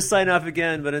bother to sign off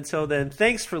again, but until then,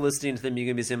 thanks for listening to the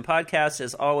Amiga Museum podcast.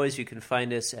 As always, you can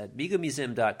find us at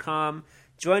amigamuseum.com.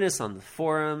 Join us on the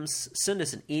forums. Send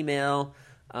us an email.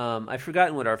 I've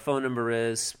forgotten what our phone number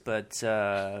is, but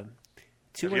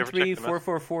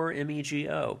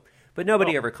 213-444-MEGO. But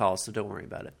nobody ever calls, so don't worry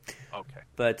about it. Okay.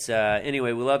 But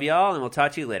anyway, we love you all, and we'll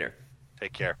talk to you later.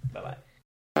 Take care. Bye-bye.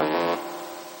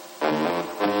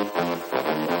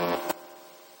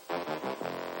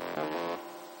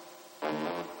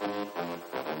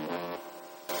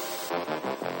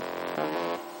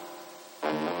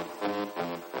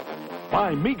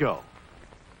 By Mego.